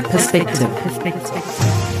African perspective.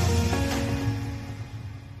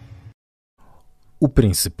 O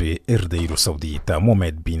príncipe herdeiro saudita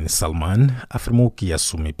Mohammed bin Salman afirmou que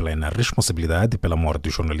assume plena responsabilidade pela morte do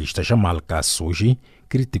jornalista Jamal Khashoggi,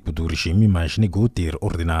 crítico do regime, mas negou ter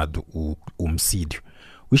ordenado o homicídio.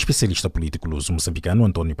 O especialista político luso-moçambicano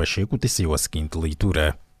António Pacheco teceu a seguinte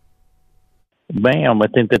leitura. Bem, é uma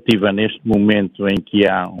tentativa neste momento em que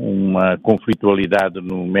há uma conflitualidade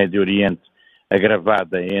no Médio Oriente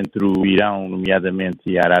agravada entre o Irão, nomeadamente,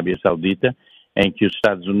 e a Arábia Saudita, em que os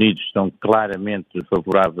Estados Unidos estão claramente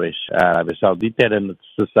favoráveis à Arábia Saudita. Era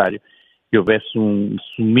necessário que houvesse um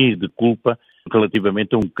sumir de culpa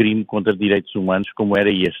relativamente a um crime contra direitos humanos como era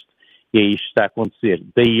este. E é isto que está a acontecer.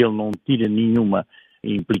 Daí ele não tira nenhuma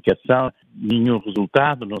implicação, nenhum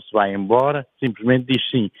resultado, não se vai embora, simplesmente diz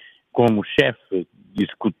sim, como chefe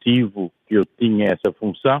executivo que eu tinha essa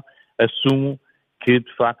função, assumo que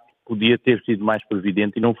de facto podia ter sido mais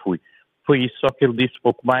previdente e não fui. Foi isso, só que ele disse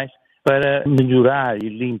pouco mais para melhorar e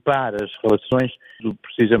limpar as relações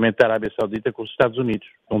precisamente da Arábia Saudita com os Estados Unidos.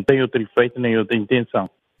 Não tem outro efeito nem outra intenção.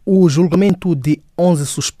 O julgamento de 11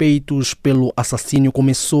 suspeitos pelo assassínio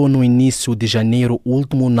começou no início de janeiro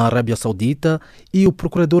último na Arábia Saudita e o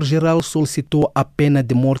procurador-geral solicitou a pena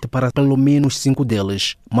de morte para pelo menos 5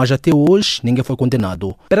 deles. Mas até hoje ninguém foi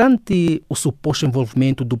condenado. Perante o suposto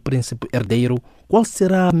envolvimento do príncipe herdeiro, qual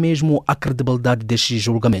será mesmo a credibilidade deste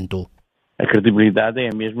julgamento? A credibilidade é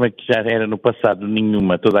a mesma que já era no passado,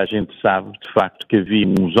 nenhuma. Toda a gente sabe, de facto, que havia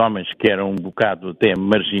uns homens que eram um bocado até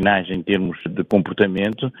marginais em termos de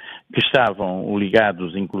comportamento, que estavam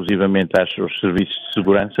ligados inclusivamente aos serviços de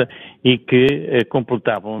segurança e que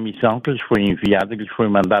completavam a missão que lhes foi enviada, que lhes foi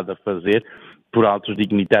mandada fazer por altos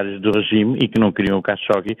dignitários do regime e que não queriam o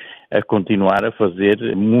Khashoggi a continuar a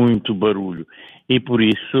fazer muito barulho. E por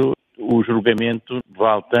isso o julgamento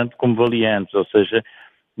vale tanto como vale antes, ou seja,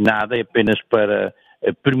 nada é apenas para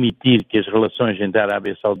permitir que as relações entre a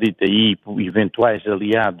Arábia Saudita e eventuais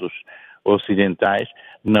aliados ocidentais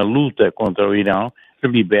na luta contra o Irão se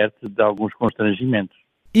liberte de alguns constrangimentos.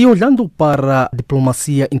 E olhando para a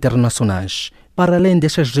diplomacia internacionais, para além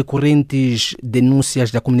destas recorrentes denúncias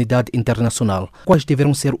da comunidade internacional, quais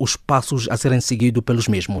deverão ser os passos a serem seguidos pelos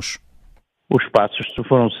mesmos? Os passos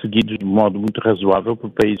foram seguidos de modo muito razoável por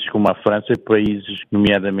países como a França e países,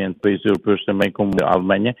 nomeadamente países europeus também como a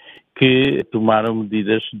Alemanha, que tomaram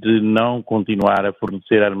medidas de não continuar a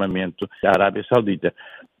fornecer armamento à Arábia Saudita.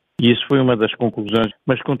 E isso foi uma das conclusões,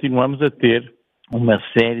 mas continuamos a ter uma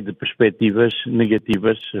série de perspectivas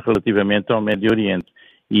negativas relativamente ao Médio Oriente.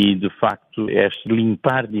 E, de facto, este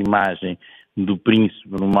limpar de imagem do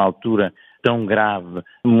príncipe numa altura tão grave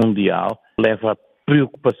mundial leva a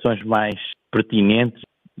preocupações mais pertinentes,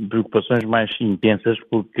 preocupações mais intensas,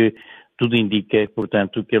 porque tudo indica,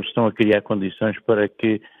 portanto, que eles estão a criar condições para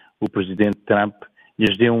que o presidente Trump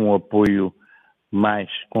lhes dê um apoio mais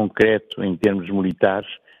concreto em termos militares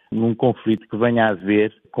num conflito que venha a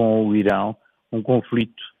ver com o Irão, um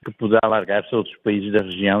conflito que poderá alargar-se a outros países da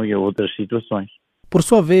região e a outras situações. Por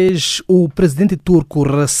sua vez, o presidente turco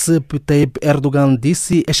Recep Tayyip Erdogan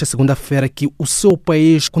disse esta segunda-feira que o seu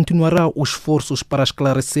país continuará os esforços para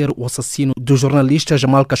esclarecer o assassínio do jornalista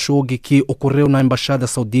Jamal Khashoggi que ocorreu na Embaixada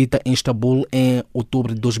Saudita em Istambul em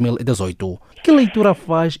outubro de 2018. Que leitura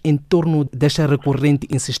faz em torno desta recorrente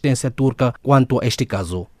insistência turca quanto a este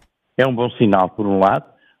caso? É um bom sinal, por um lado,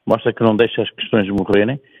 mostra que não deixa as questões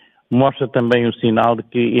morrerem, mostra também o sinal de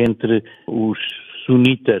que entre os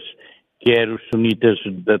sunitas, quer os sunitas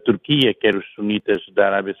da Turquia, quer os sunitas da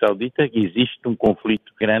Arábia Saudita, existe um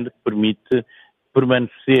conflito grande que permite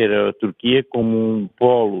permanecer a Turquia como um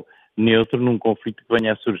polo neutro num conflito que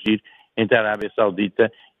venha a surgir entre a Arábia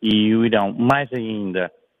Saudita e o Irão. Mais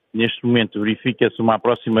ainda, neste momento verifica-se uma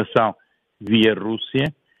aproximação via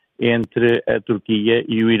Rússia entre a Turquia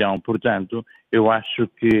e o Irão. Portanto, eu acho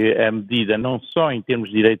que a medida, não só em termos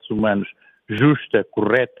de direitos humanos, justa,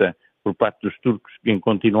 correta, por parte dos turcos em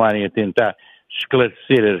continuarem a tentar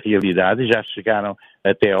esclarecer a realidade, e já chegaram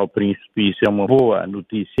até ao príncipe, e isso é uma boa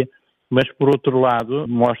notícia, mas por outro lado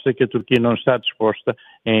mostra que a Turquia não está disposta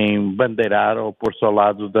em bandeirar ou pôr-se ao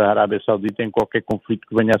lado da Arábia Saudita em qualquer conflito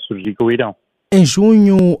que venha a surgir com o Irão. Em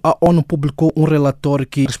junho, a ONU publicou um relatório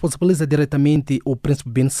que responsabiliza diretamente o príncipe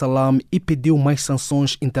bin Salman e pediu mais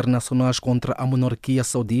sanções internacionais contra a monarquia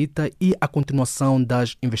saudita e a continuação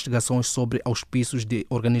das investigações sobre auspícios de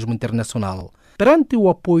organismo internacional. Perante o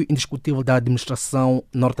apoio indiscutível da administração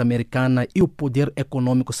norte-americana e o poder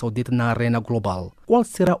econômico saudita na arena global, qual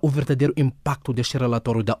será o verdadeiro impacto deste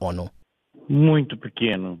relatório da ONU? Muito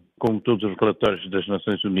pequeno, como todos os relatórios das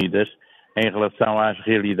Nações Unidas, em relação às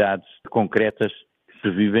realidades concretas que se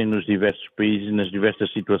vivem nos diversos países, nas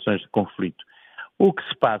diversas situações de conflito. O que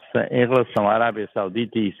se passa em relação à Arábia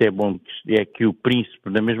Saudita, e isso é bom, é que o príncipe,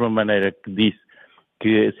 da mesma maneira que disse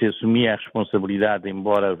que se assumia a responsabilidade,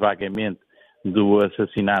 embora vagamente, do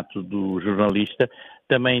assassinato do jornalista,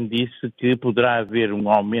 também disse que poderá haver um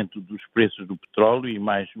aumento dos preços do petróleo e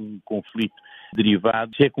mais um conflito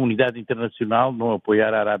derivado se a comunidade internacional não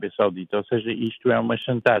apoiar a Arábia Saudita. Ou seja, isto é uma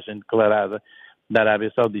chantagem declarada da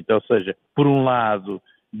Arábia Saudita. Ou seja, por um lado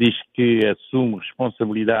diz que assume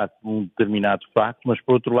responsabilidade por um determinado facto, mas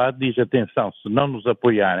por outro lado diz, atenção, se não nos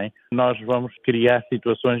apoiarem, nós vamos criar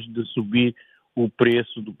situações de subir o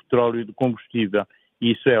preço do petróleo e do combustível.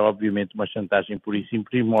 Isso é obviamente uma chantagem pura e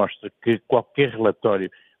simples e mostra que qualquer relatório,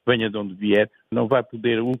 venha de onde vier, não vai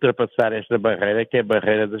poder ultrapassar esta barreira, que é a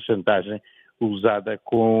barreira da chantagem usada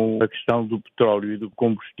com a questão do petróleo e do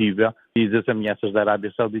combustível e das ameaças da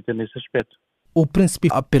Arábia Saudita nesse aspecto. O príncipe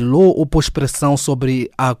apelou ou pôs pressão sobre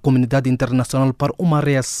a comunidade internacional para uma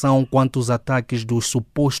reação quanto aos ataques dos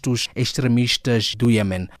supostos extremistas do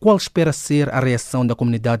Iêmen. Qual espera ser a reação da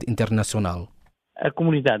comunidade internacional? A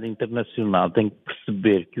comunidade internacional tem que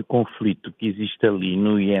perceber que o conflito que existe ali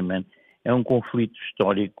no Iêmen é um conflito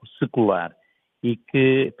histórico, secular, e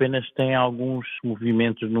que apenas tem alguns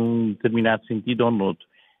movimentos num determinado sentido ou noutro.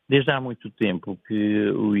 Desde há muito tempo que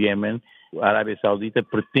o Iêmen, a Arábia Saudita,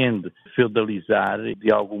 pretende feudalizar,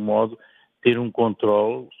 de algum modo, ter um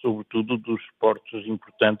controle, sobretudo, dos portos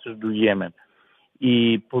importantes do Iêmen.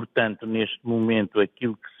 E, portanto, neste momento,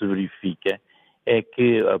 aquilo que se verifica é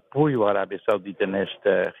que apoio à Arábia Saudita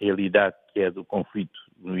nesta realidade que é do conflito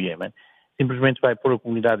no Iêmen simplesmente vai pôr a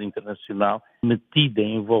comunidade internacional metida,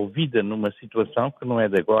 envolvida numa situação que não é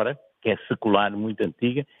de agora, que é secular, muito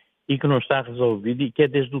antiga e que não está resolvida e que é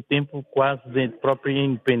desde o tempo quase da própria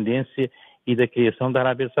independência e da criação da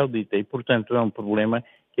Arábia Saudita. E, portanto, é um problema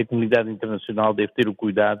que a comunidade internacional deve ter o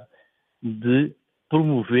cuidado de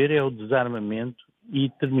promover o desarmamento e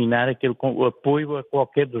terminar o apoio a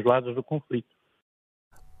qualquer dos lados do conflito.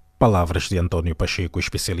 Palavras de António Pacheco,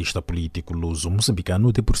 especialista político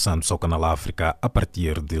luso-moçambicano, debruçando-se ao Canal África a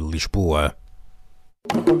partir de Lisboa.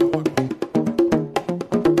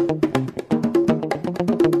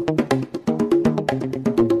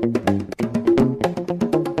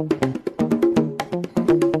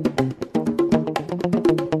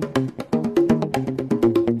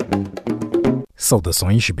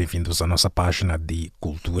 Saudações, bem-vindos à nossa página de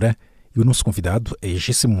Cultura. E o nosso convidado é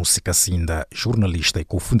Jessimus Kacinda, jornalista e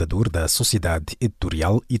cofundador da sociedade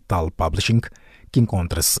editorial Ital Publishing, que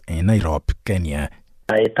encontra-se em Nairobi, Quênia.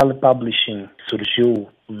 A Ital Publishing surgiu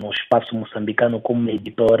no espaço moçambicano como uma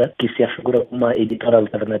editora que se afigura como uma editora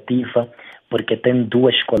alternativa porque tem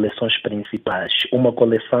duas coleções principais. Uma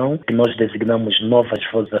coleção que nós designamos Novas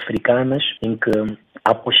Vozes Africanas, em que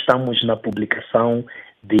apostamos na publicação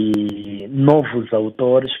de novos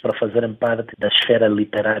autores para fazerem parte da esfera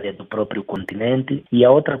literária do próprio continente, e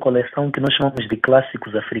a outra coleção que nós chamamos de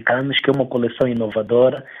Clássicos Africanos, que é uma coleção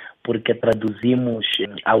inovadora porque traduzimos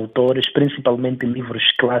autores, principalmente livros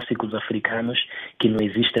clássicos africanos que não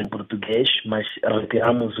existem em português, mas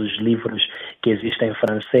retiramos os livros que existem em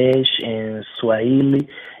francês, em swahili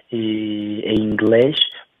e em inglês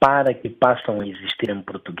para que possam existir em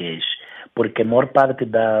português. Porque a maior parte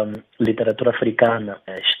da literatura africana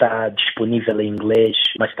está disponível em inglês,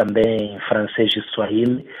 mas também em francês e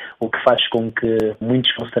swahili, o que faz com que muitos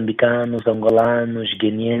moçambicanos, angolanos,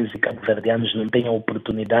 guineenses e cabo-verdianos não tenham a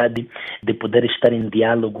oportunidade de poder estar em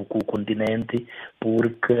diálogo com o continente,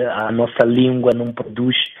 porque a nossa língua não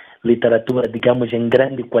produz literatura, digamos, em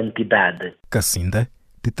grande quantidade. Kacinda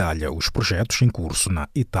detalha os projetos em curso na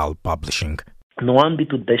Ital Publishing. No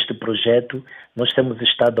âmbito deste projeto, nós temos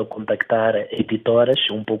estado a contactar editoras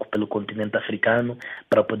um pouco pelo continente africano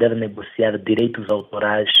para poder negociar direitos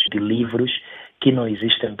autorais de livros que não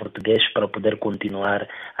existem em português para poder continuar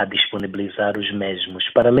a disponibilizar os mesmos.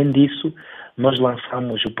 Para além disso, nós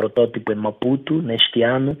lançamos o protótipo em Maputo neste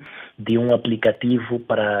ano de um aplicativo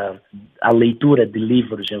para a leitura de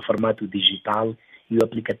livros em formato digital. E o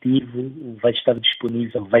aplicativo vai estar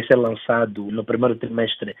disponível, vai ser lançado no primeiro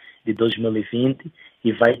trimestre de 2020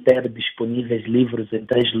 e vai ter disponíveis livros em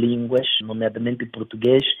 3 línguas, nomeadamente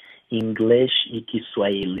português, inglês e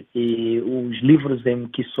Kiswahili. E os livros em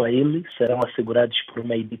Kiswahili serão assegurados por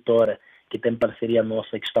uma editora que tem parceria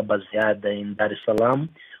nossa que está baseada em Dar es Salaam.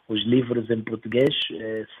 Os livros em português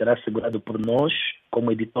será assegurado por nós, como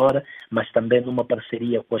editora, mas também numa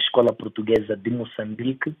parceria com a Escola Portuguesa de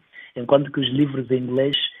Moçambique, enquanto que os livros em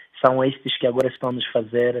inglês são estes que agora estão a nos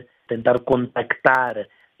fazer tentar contactar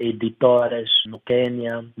editoras no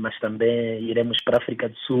Quênia, mas também iremos para a África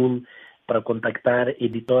do Sul para contactar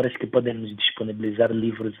editoras que podem nos disponibilizar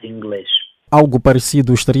livros em inglês. Algo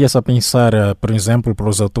parecido estaria-se a pensar, por exemplo, para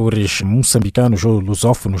os autores moçambicanos ou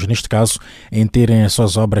lusófonos, neste caso, em terem as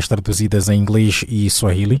suas obras traduzidas em inglês e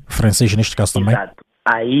swahili, francês neste caso também? Exato.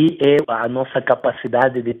 Aí é a nossa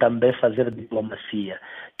capacidade de também fazer diplomacia,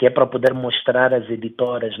 que é para poder mostrar às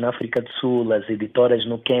editoras na África do Sul, às editoras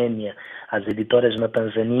no Quênia, às editoras na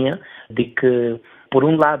Tanzânia, de que, por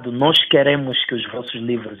um lado, nós queremos que os vossos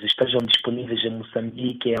livros estejam disponíveis em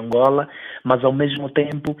Moçambique e Angola, mas, ao mesmo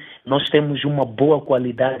tempo, nós temos uma boa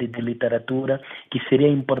qualidade de literatura que seria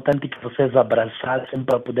importante que vocês abraçassem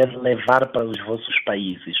para poder levar para os vossos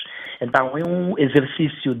países. Então, é um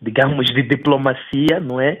exercício, digamos, de diplomacia,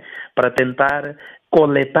 não é? Para tentar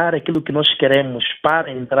coletar aquilo que nós queremos para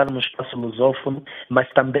entrar no espaço lusófono, mas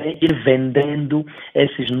também ir vendendo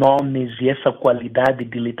esses nomes e essa qualidade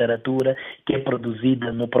de literatura que é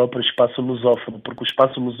produzida no próprio espaço lusófono, porque o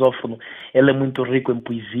espaço lusófono ele é muito rico em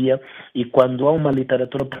poesia e quando há uma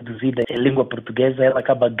literatura produzida em língua portuguesa, ela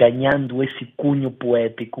acaba ganhando esse cunho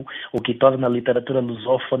poético, o que torna a literatura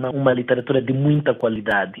lusófona uma literatura de muita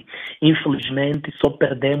qualidade. Infelizmente, só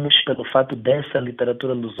perdemos pelo fato dessa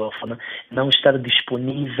literatura lusófona não estar disponível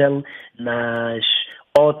nas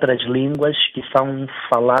outras línguas que são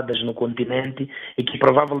faladas no continente e que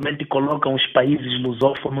provavelmente colocam os países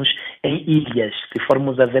lusófonos em ilhas. Se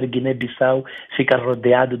formos a ver, Guiné-Bissau fica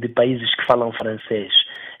rodeado de países que falam francês.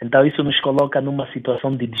 Então isso nos coloca numa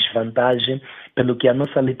situação de desvantagem, pelo que a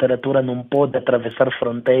nossa literatura não pode atravessar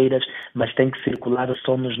fronteiras, mas tem que circular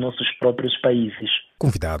só nos nossos próprios países.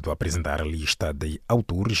 Convidado a apresentar a lista de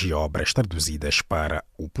autores e obras traduzidas para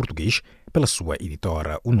o português pela sua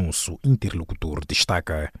editora, o nosso interlocutor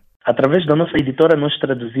destaca. Através da nossa editora, nós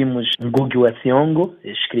traduzimos Ngugi wa Thiong'o,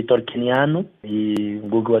 escritor queniano, e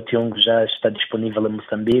Ngugi wa Thiong'o já está disponível em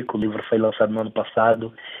Moçambique. O livro foi lançado no ano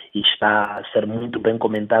passado e está a ser muito bem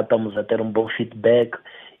comentado. Estamos a ter um bom feedback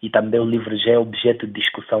e também o livro já é objeto de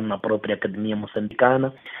discussão na própria Academia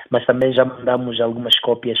Moçambicana, mas também já mandamos algumas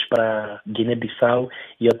cópias para Guiné-Bissau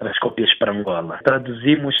e outras cópias para Angola.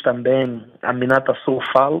 Traduzimos também Aminata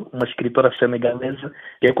Soufal, uma escritora senegalesa,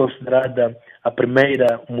 que é considerada a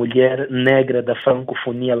primeira mulher negra da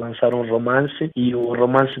francofonia a lançar um romance, e o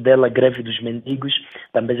romance dela, Greve dos Mendigos,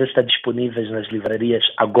 também já está disponível nas livrarias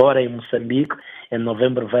agora em Moçambique. Em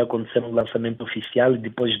novembro vai acontecer um lançamento oficial e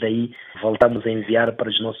depois daí voltamos a enviar para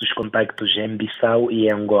os nossos contactos em Bissau e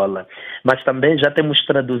em Angola. Mas também já temos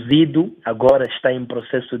traduzido, agora está em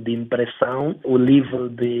processo de impressão, o livro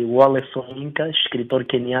de Wole Soyinka, escritor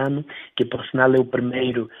queniano, que por sinal é o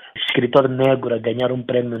primeiro escritor negro a ganhar um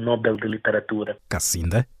prêmio Nobel de Literatura.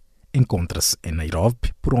 Kacinda encontra-se em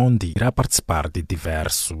Nairobi, por onde irá participar de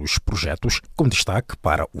diversos projetos, com destaque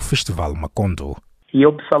para o Festival Macondo. E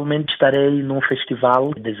eu pessoalmente estarei num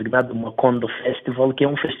festival designado Macondo Festival, que é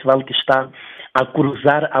um festival que está a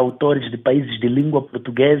cruzar autores de países de língua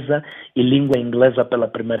portuguesa e língua inglesa pela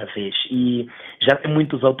primeira vez. E já tem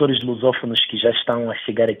muitos autores lusófonos que já estão a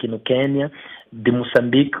chegar aqui no Quênia. De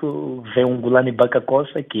Moçambique vem o Ngulani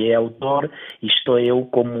Bakakosa, que é autor, e estou eu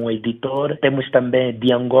como editor. Temos também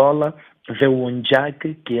de Angola, vem o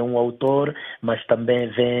Onjak, que é um autor, mas também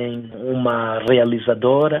vem uma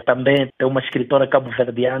realizadora. Também tem uma escritora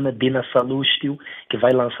cabo-verdiana, Dina Salustio, que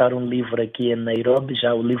vai lançar um livro aqui em Nairobi.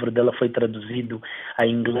 Já o livro dela foi traduzido a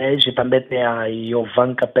inglês. E também tem a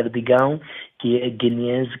Yovanka Perdigão, que é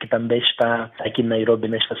guineense, que também está aqui em Nairobi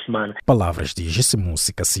nesta semana. Palavras de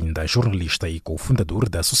Jessimusi Kacinda, jornalista e cofundador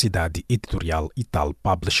da Sociedade Editorial Ital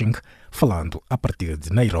Publishing, falando a partir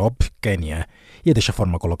de Nairobi, Quênia. E desta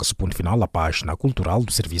forma coloca-se ponto final à página cultural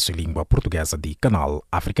do Serviço em Língua Portuguesa de Canal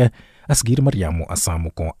África. A seguir, Mariamo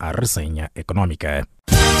Assamo com a resenha econômica.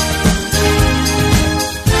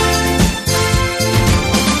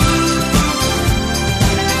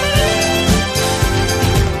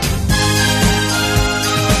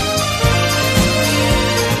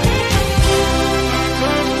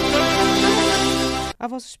 A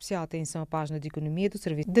vossa especial atenção à página de Economia do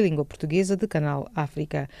Serviço de Língua Portuguesa de Canal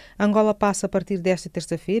África. Angola passa a partir desta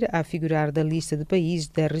terça-feira a figurar da lista de países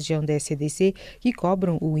da região da SADC que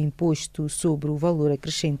cobram o imposto sobre o valor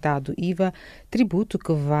acrescentado IVA, tributo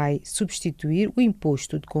que vai substituir o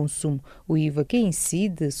imposto de consumo. O IVA, que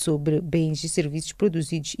incide sobre bens e serviços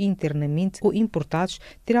produzidos internamente ou importados,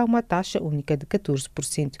 terá uma taxa única de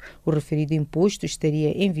 14%. O referido imposto estaria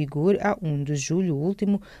em vigor a 1 de julho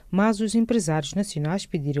último, mas os empresários nacionais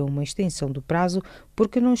pediram uma extensão do prazo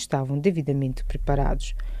porque não estavam devidamente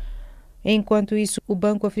preparados. Enquanto isso, o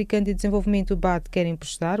Banco Africano de Desenvolvimento, BAD, quer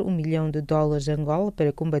emprestar $1 milhão a Angola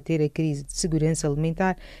para combater a crise de segurança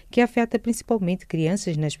alimentar que afeta principalmente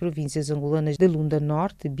crianças nas províncias angolanas de Lunda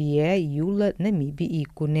Norte, Bié, Iula, Namibe e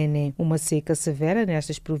Cunene. Uma seca severa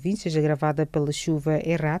nestas províncias, agravada pela chuva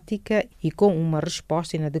errática e com uma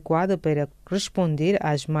resposta inadequada para responder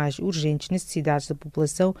às mais urgentes necessidades da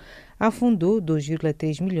população, afundou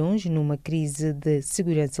 2,3 milhões numa crise de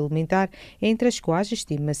segurança alimentar, entre as quais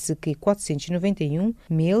estima-se que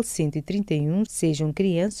 491.131 sejam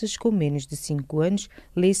crianças com menos de 5 anos,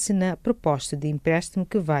 lê-se na proposta de empréstimo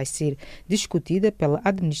que vai ser discutida pela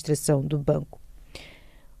administração do banco.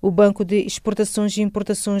 O Banco de Exportações e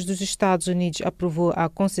Importações dos Estados Unidos aprovou a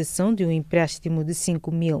concessão de um empréstimo de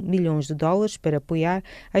 $5 mil milhões para apoiar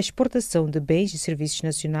a exportação de bens e serviços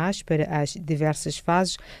nacionais para as diversas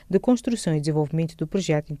fases de construção e desenvolvimento do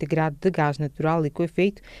projeto integrado de gás natural e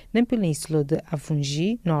coefeito na península de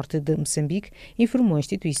Afungi, norte de Moçambique, informou a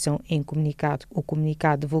instituição em comunicado. O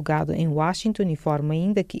comunicado divulgado em Washington informa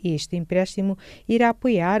ainda que este empréstimo irá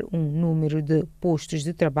apoiar um número de postos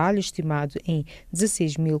de trabalho estimado em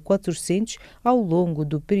 16.400 ao longo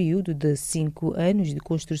do período de 5 anos de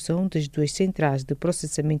construção das 2 centrais de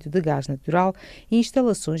processamento de gás natural e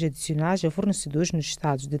instalações adicionais a fornecedores nos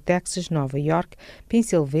estados de Texas, Nova York,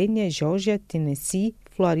 Pensilvânia, Geórgia, Tennessee,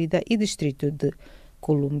 Flórida e Distrito de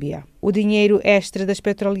Colômbia. O dinheiro extra das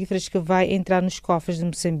petrolíferas que vai entrar nos cofres de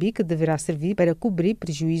Moçambique deverá servir para cobrir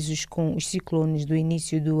prejuízos com os ciclones do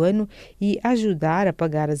início do ano e ajudar a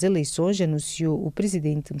pagar as eleições, anunciou o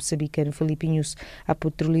presidente moçambicano Filipe Nyusi. A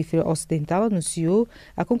petrolífera ocidental anunciou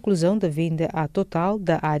a conclusão da venda à Total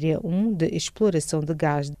da Área 1 de exploração de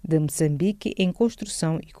gás de Moçambique em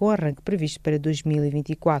construção e com arranque previsto para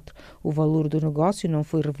 2024. O valor do negócio não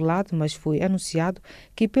foi revelado, mas foi anunciado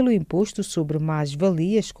que pelo imposto sobre mais-valia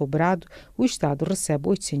plusvalias cobrado, o Estado recebe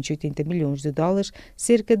 880 milhões de dólares,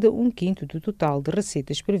 cerca de um quinto do total de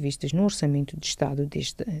receitas previstas no Orçamento de Estado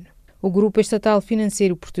deste ano. O Grupo Estatal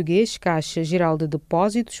Financeiro Português, Caixa Geral de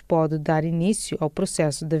Depósitos, pode dar início ao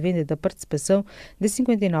processo de venda da participação de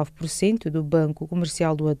 59% do Banco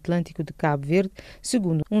Comercial do Atlântico de Cabo Verde,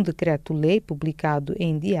 segundo um decreto-lei publicado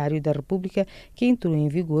em Diário da República que entrou em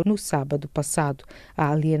vigor no sábado passado. A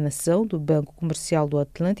alienação do Banco Comercial do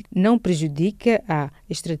Atlântico não prejudica a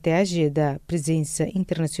estratégia da presença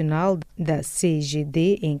internacional da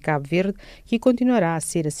CGD em Cabo Verde, que continuará a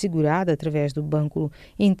ser assegurada através do Banco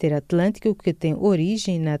Interatlântico, que tem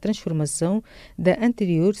origem na transformação da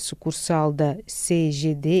anterior sucursal da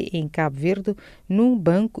CGD em Cabo Verde num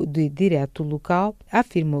banco de direito local,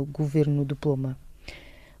 afirma o governo do Ploma.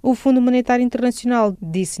 O Fundo Monetário Internacional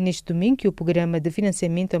disse neste domingo que o programa de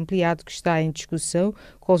financiamento ampliado que está em discussão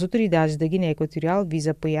com as autoridades da Guiné Equatorial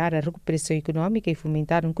visa apoiar a recuperação económica e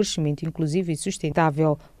fomentar um crescimento inclusivo e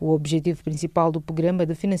sustentável. O objetivo principal do programa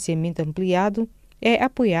de financiamento ampliado é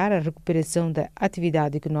apoiar a recuperação da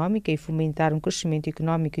atividade económica e fomentar um crescimento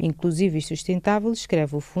económico inclusivo e sustentável,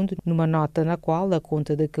 escreve o fundo numa nota na qual dá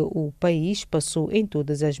conta de que o país passou em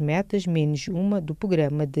todas as metas, menos uma do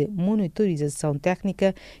programa de monitorização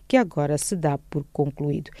técnica, que agora se dá por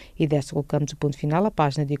concluído. E desta colocamos o ponto final à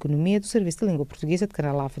página de Economia do Serviço de Língua Portuguesa de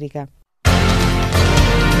Canal África.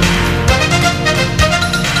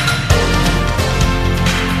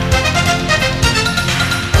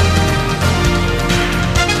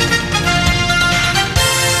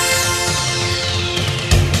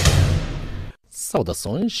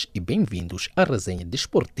 Saudações e bem-vindos à resenha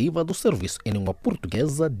desportiva do Serviço em Língua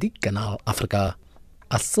Portuguesa de Canal África.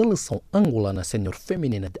 A seleção angolana sênior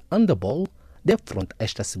feminina de handebol defronta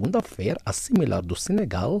esta segunda-feira a similar do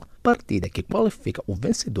Senegal, partida que qualifica o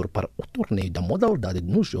vencedor para o torneio da modalidade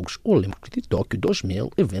nos Jogos Olímpicos de Tóquio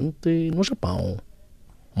 2020 no Japão.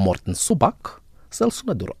 Morten Subak,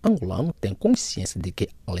 selecionador angolano, tem consciência de que,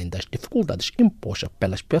 além das dificuldades impostas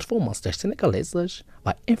pelas performances senegalesas,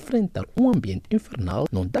 vai enfrentar um ambiente infernal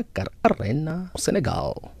no Dakar Arena, no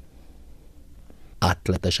Senegal. A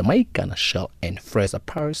atleta jamaicana Shell-Ann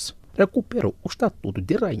Fraser-Pryce recuperou o estatuto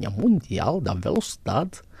de rainha mundial da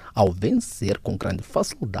velocidade ao vencer com grande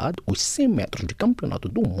facilidade os 100 metros de campeonato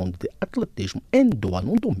do mundo de atletismo em Doha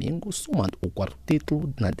no domingo, somando o quarto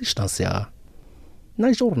título na distância.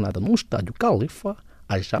 Na jornada no estádio Califa,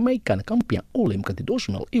 a jamaicana campeã olímpica de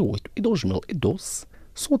 2008 e 2012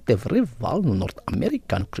 só teve rival no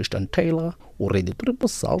norte-americano Christian Taylor, o rei de triplo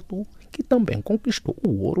salto, que também conquistou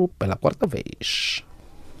o ouro pela quarta vez.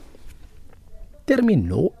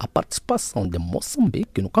 Terminou a participação de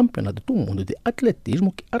Moçambique no Campeonato do Mundo de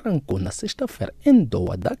Atletismo que arrancou na sexta-feira em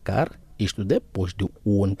Doha, Dakar, isto depois de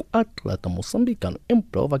o único atleta moçambicano em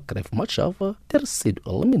prova, Cref Machava, ter sido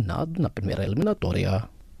eliminado na primeira eliminatória.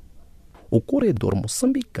 O corredor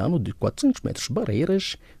moçambicano de 400 metros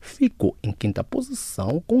barreiras ficou em quinta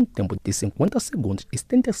posição com um tempo de 50 segundos e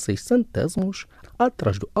 76 centésimos,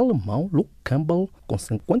 atrás do alemão Luke Campbell com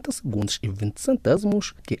 50 segundos e 20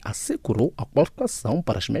 centésimos, que assegurou a qualificação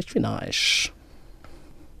para as meias finais.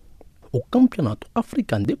 O Campeonato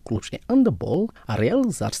Africano de Clubes em Handebol, a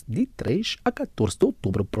realizar-se de 3 a 14 de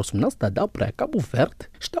outubro próximo na cidade da Praia, Cabo Verde,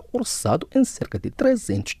 está orçado em cerca de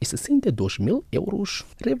 362 mil euros,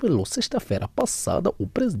 revelou sexta-feira passada o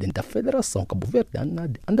presidente da Federação Cabo-Verdiana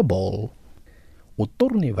de Handebol. O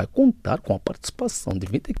torneio vai contar com a participação de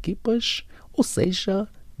 20 equipas, ou seja,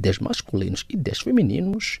 10 masculinos e 10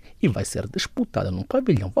 femininos, e vai ser disputada no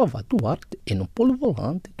pavilhão Vavá Duarte e no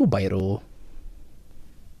polivalente do Bairro.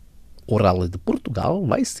 O Rally de Portugal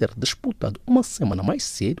vai ser disputado uma semana mais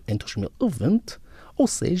cedo, em 2020, ou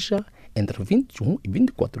seja, entre 21 e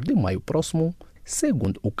 24 de maio próximo,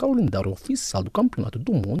 segundo o calendário oficial do Campeonato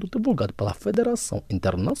do Mundo divulgado pela Federação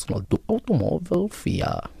Internacional do Automóvel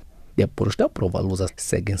FIA. Depois da prova lusa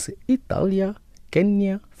seguem-se Itália,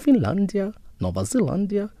 Quênia, Finlândia, Nova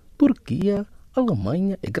Zelândia, Turquia,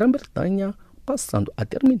 Alemanha e Grã-Bretanha, passando a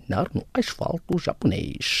terminar no asfalto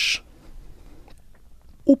japonês.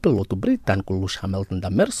 O piloto britânico Lewis Hamilton da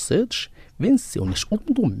Mercedes venceu neste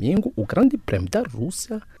último domingo o Grande Prêmio da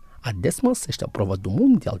Rússia, a 16ª prova do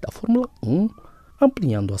Mundial da Fórmula 1,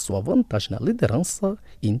 ampliando a sua vantagem na liderança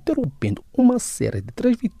e interrompendo uma série de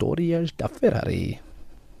 3 vitórias da Ferrari.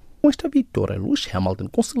 Com esta vitória, Lewis Hamilton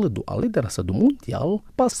consolidou a liderança do Mundial,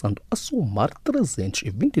 passando a somar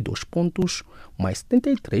 322 pontos, mais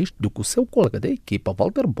 73 do que o seu colega da equipa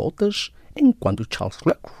Valtteri Bottas, enquanto Charles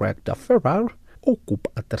Leclerc da Ferrari ocupa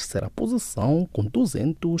a terceira posição com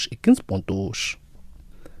 215 pontos.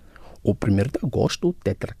 O 1º de agosto, o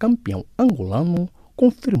tetracampeão angolano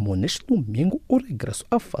confirmou neste domingo o regresso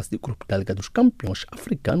à fase de grupo da Liga dos Campeões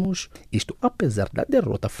Africanos, isto apesar da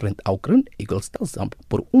derrota frente ao Green Eagles da Zâmbia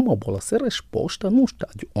por uma bola sem resposta no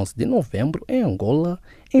estádio 11 de novembro em Angola,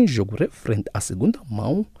 em jogo referente à segunda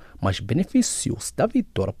mão, mas beneficiou-se da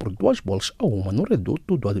vitória por 2-1 no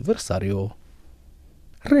reduto do adversário.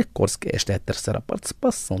 Recorde-se que esta é a terceira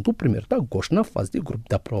participação do 1º de agosto na fase de grupo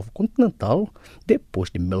da prova continental,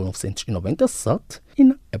 depois de 1997 e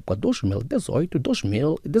na época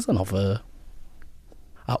 2018-2019.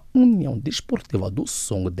 A União Desportiva do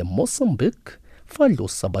Songo de Moçambique falhou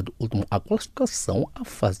sábado último a classificação à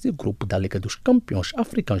fase de grupo da Liga dos Campeões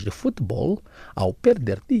Africanos de Futebol ao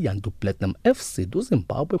perder diante do Platinum FC do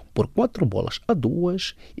Zimbábue por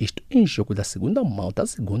 4-2, isto em jogo da segunda mão da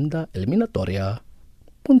segunda eliminatória.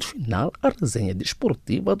 Ponto final a resenha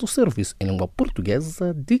desportiva do serviço em língua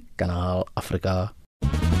portuguesa de Canal África.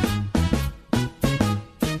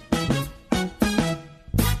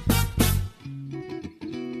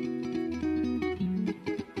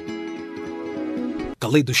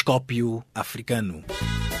 Caleidoscópio africano.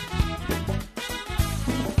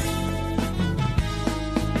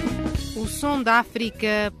 O som da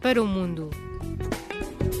África para o mundo.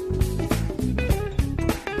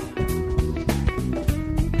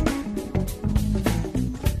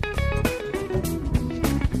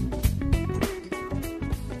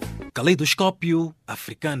 Caleidoscópio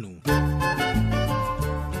africano.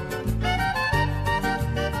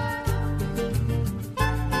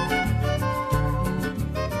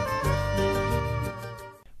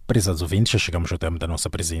 Prezados ouvintes, já chegamos ao tema da nossa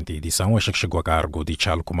presente edição. Esta que chegou a cargo de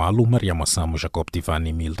Chalo Kumalo, Maria Massamo, Jacob Tivani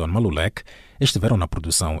e Milton Malulek. Estiveram na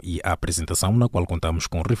produção e a apresentação, na qual contamos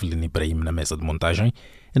com Rivlin Ibrahim na mesa de montagem.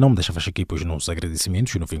 Em nome desta faixa aqui, os nossos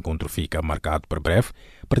agradecimentos e o novo encontro fica marcado para breve,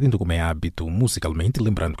 partindo como é hábito musicalmente,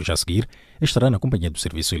 lembrando que já a seguir estará na companhia do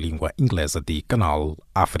serviço em língua inglesa de Canal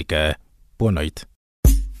África. Boa noite.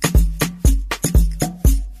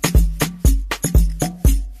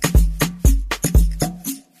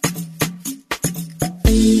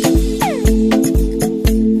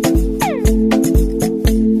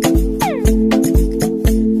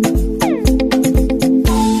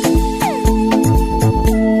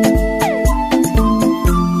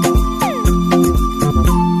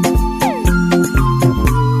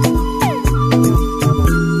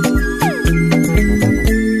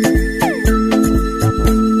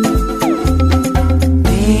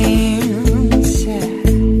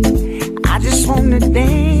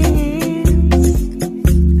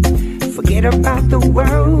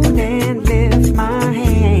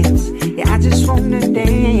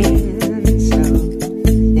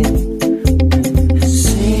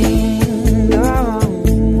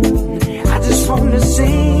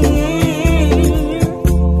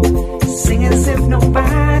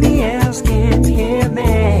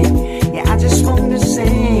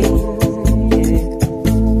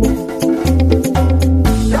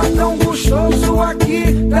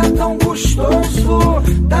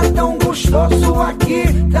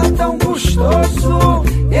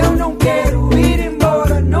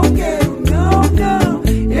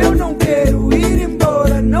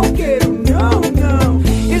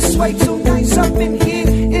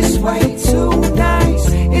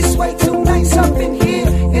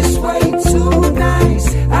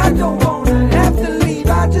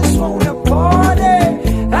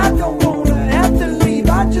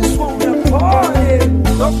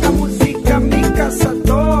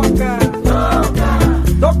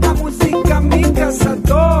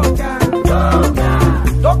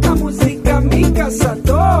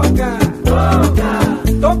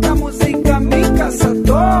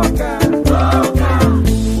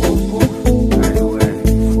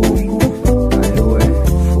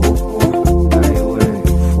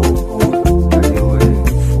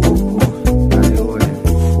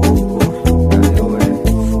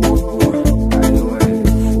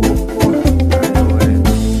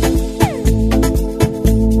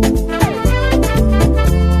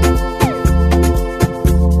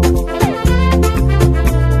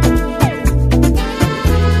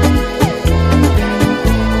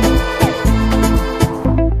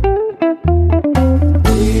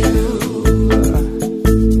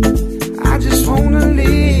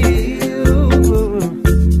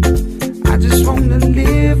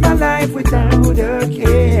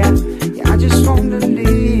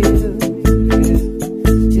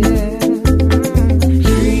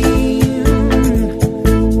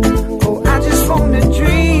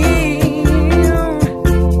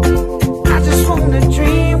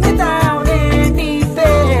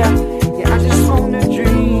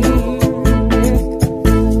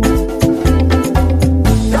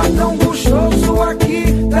 Gostoso aqui.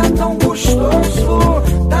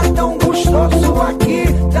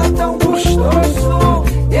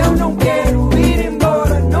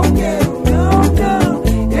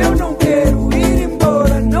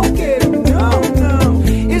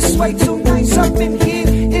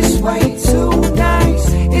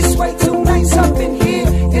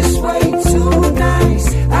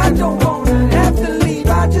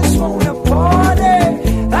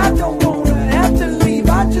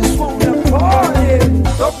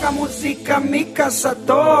 música, mi casa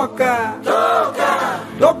toca.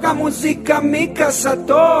 Toca música, mi casa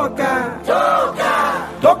toca.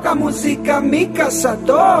 Toca música, mi casa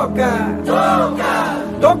toca.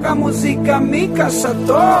 Toca música, mi casa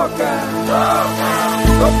toca.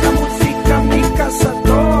 Toca música, mi casa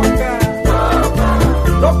toca.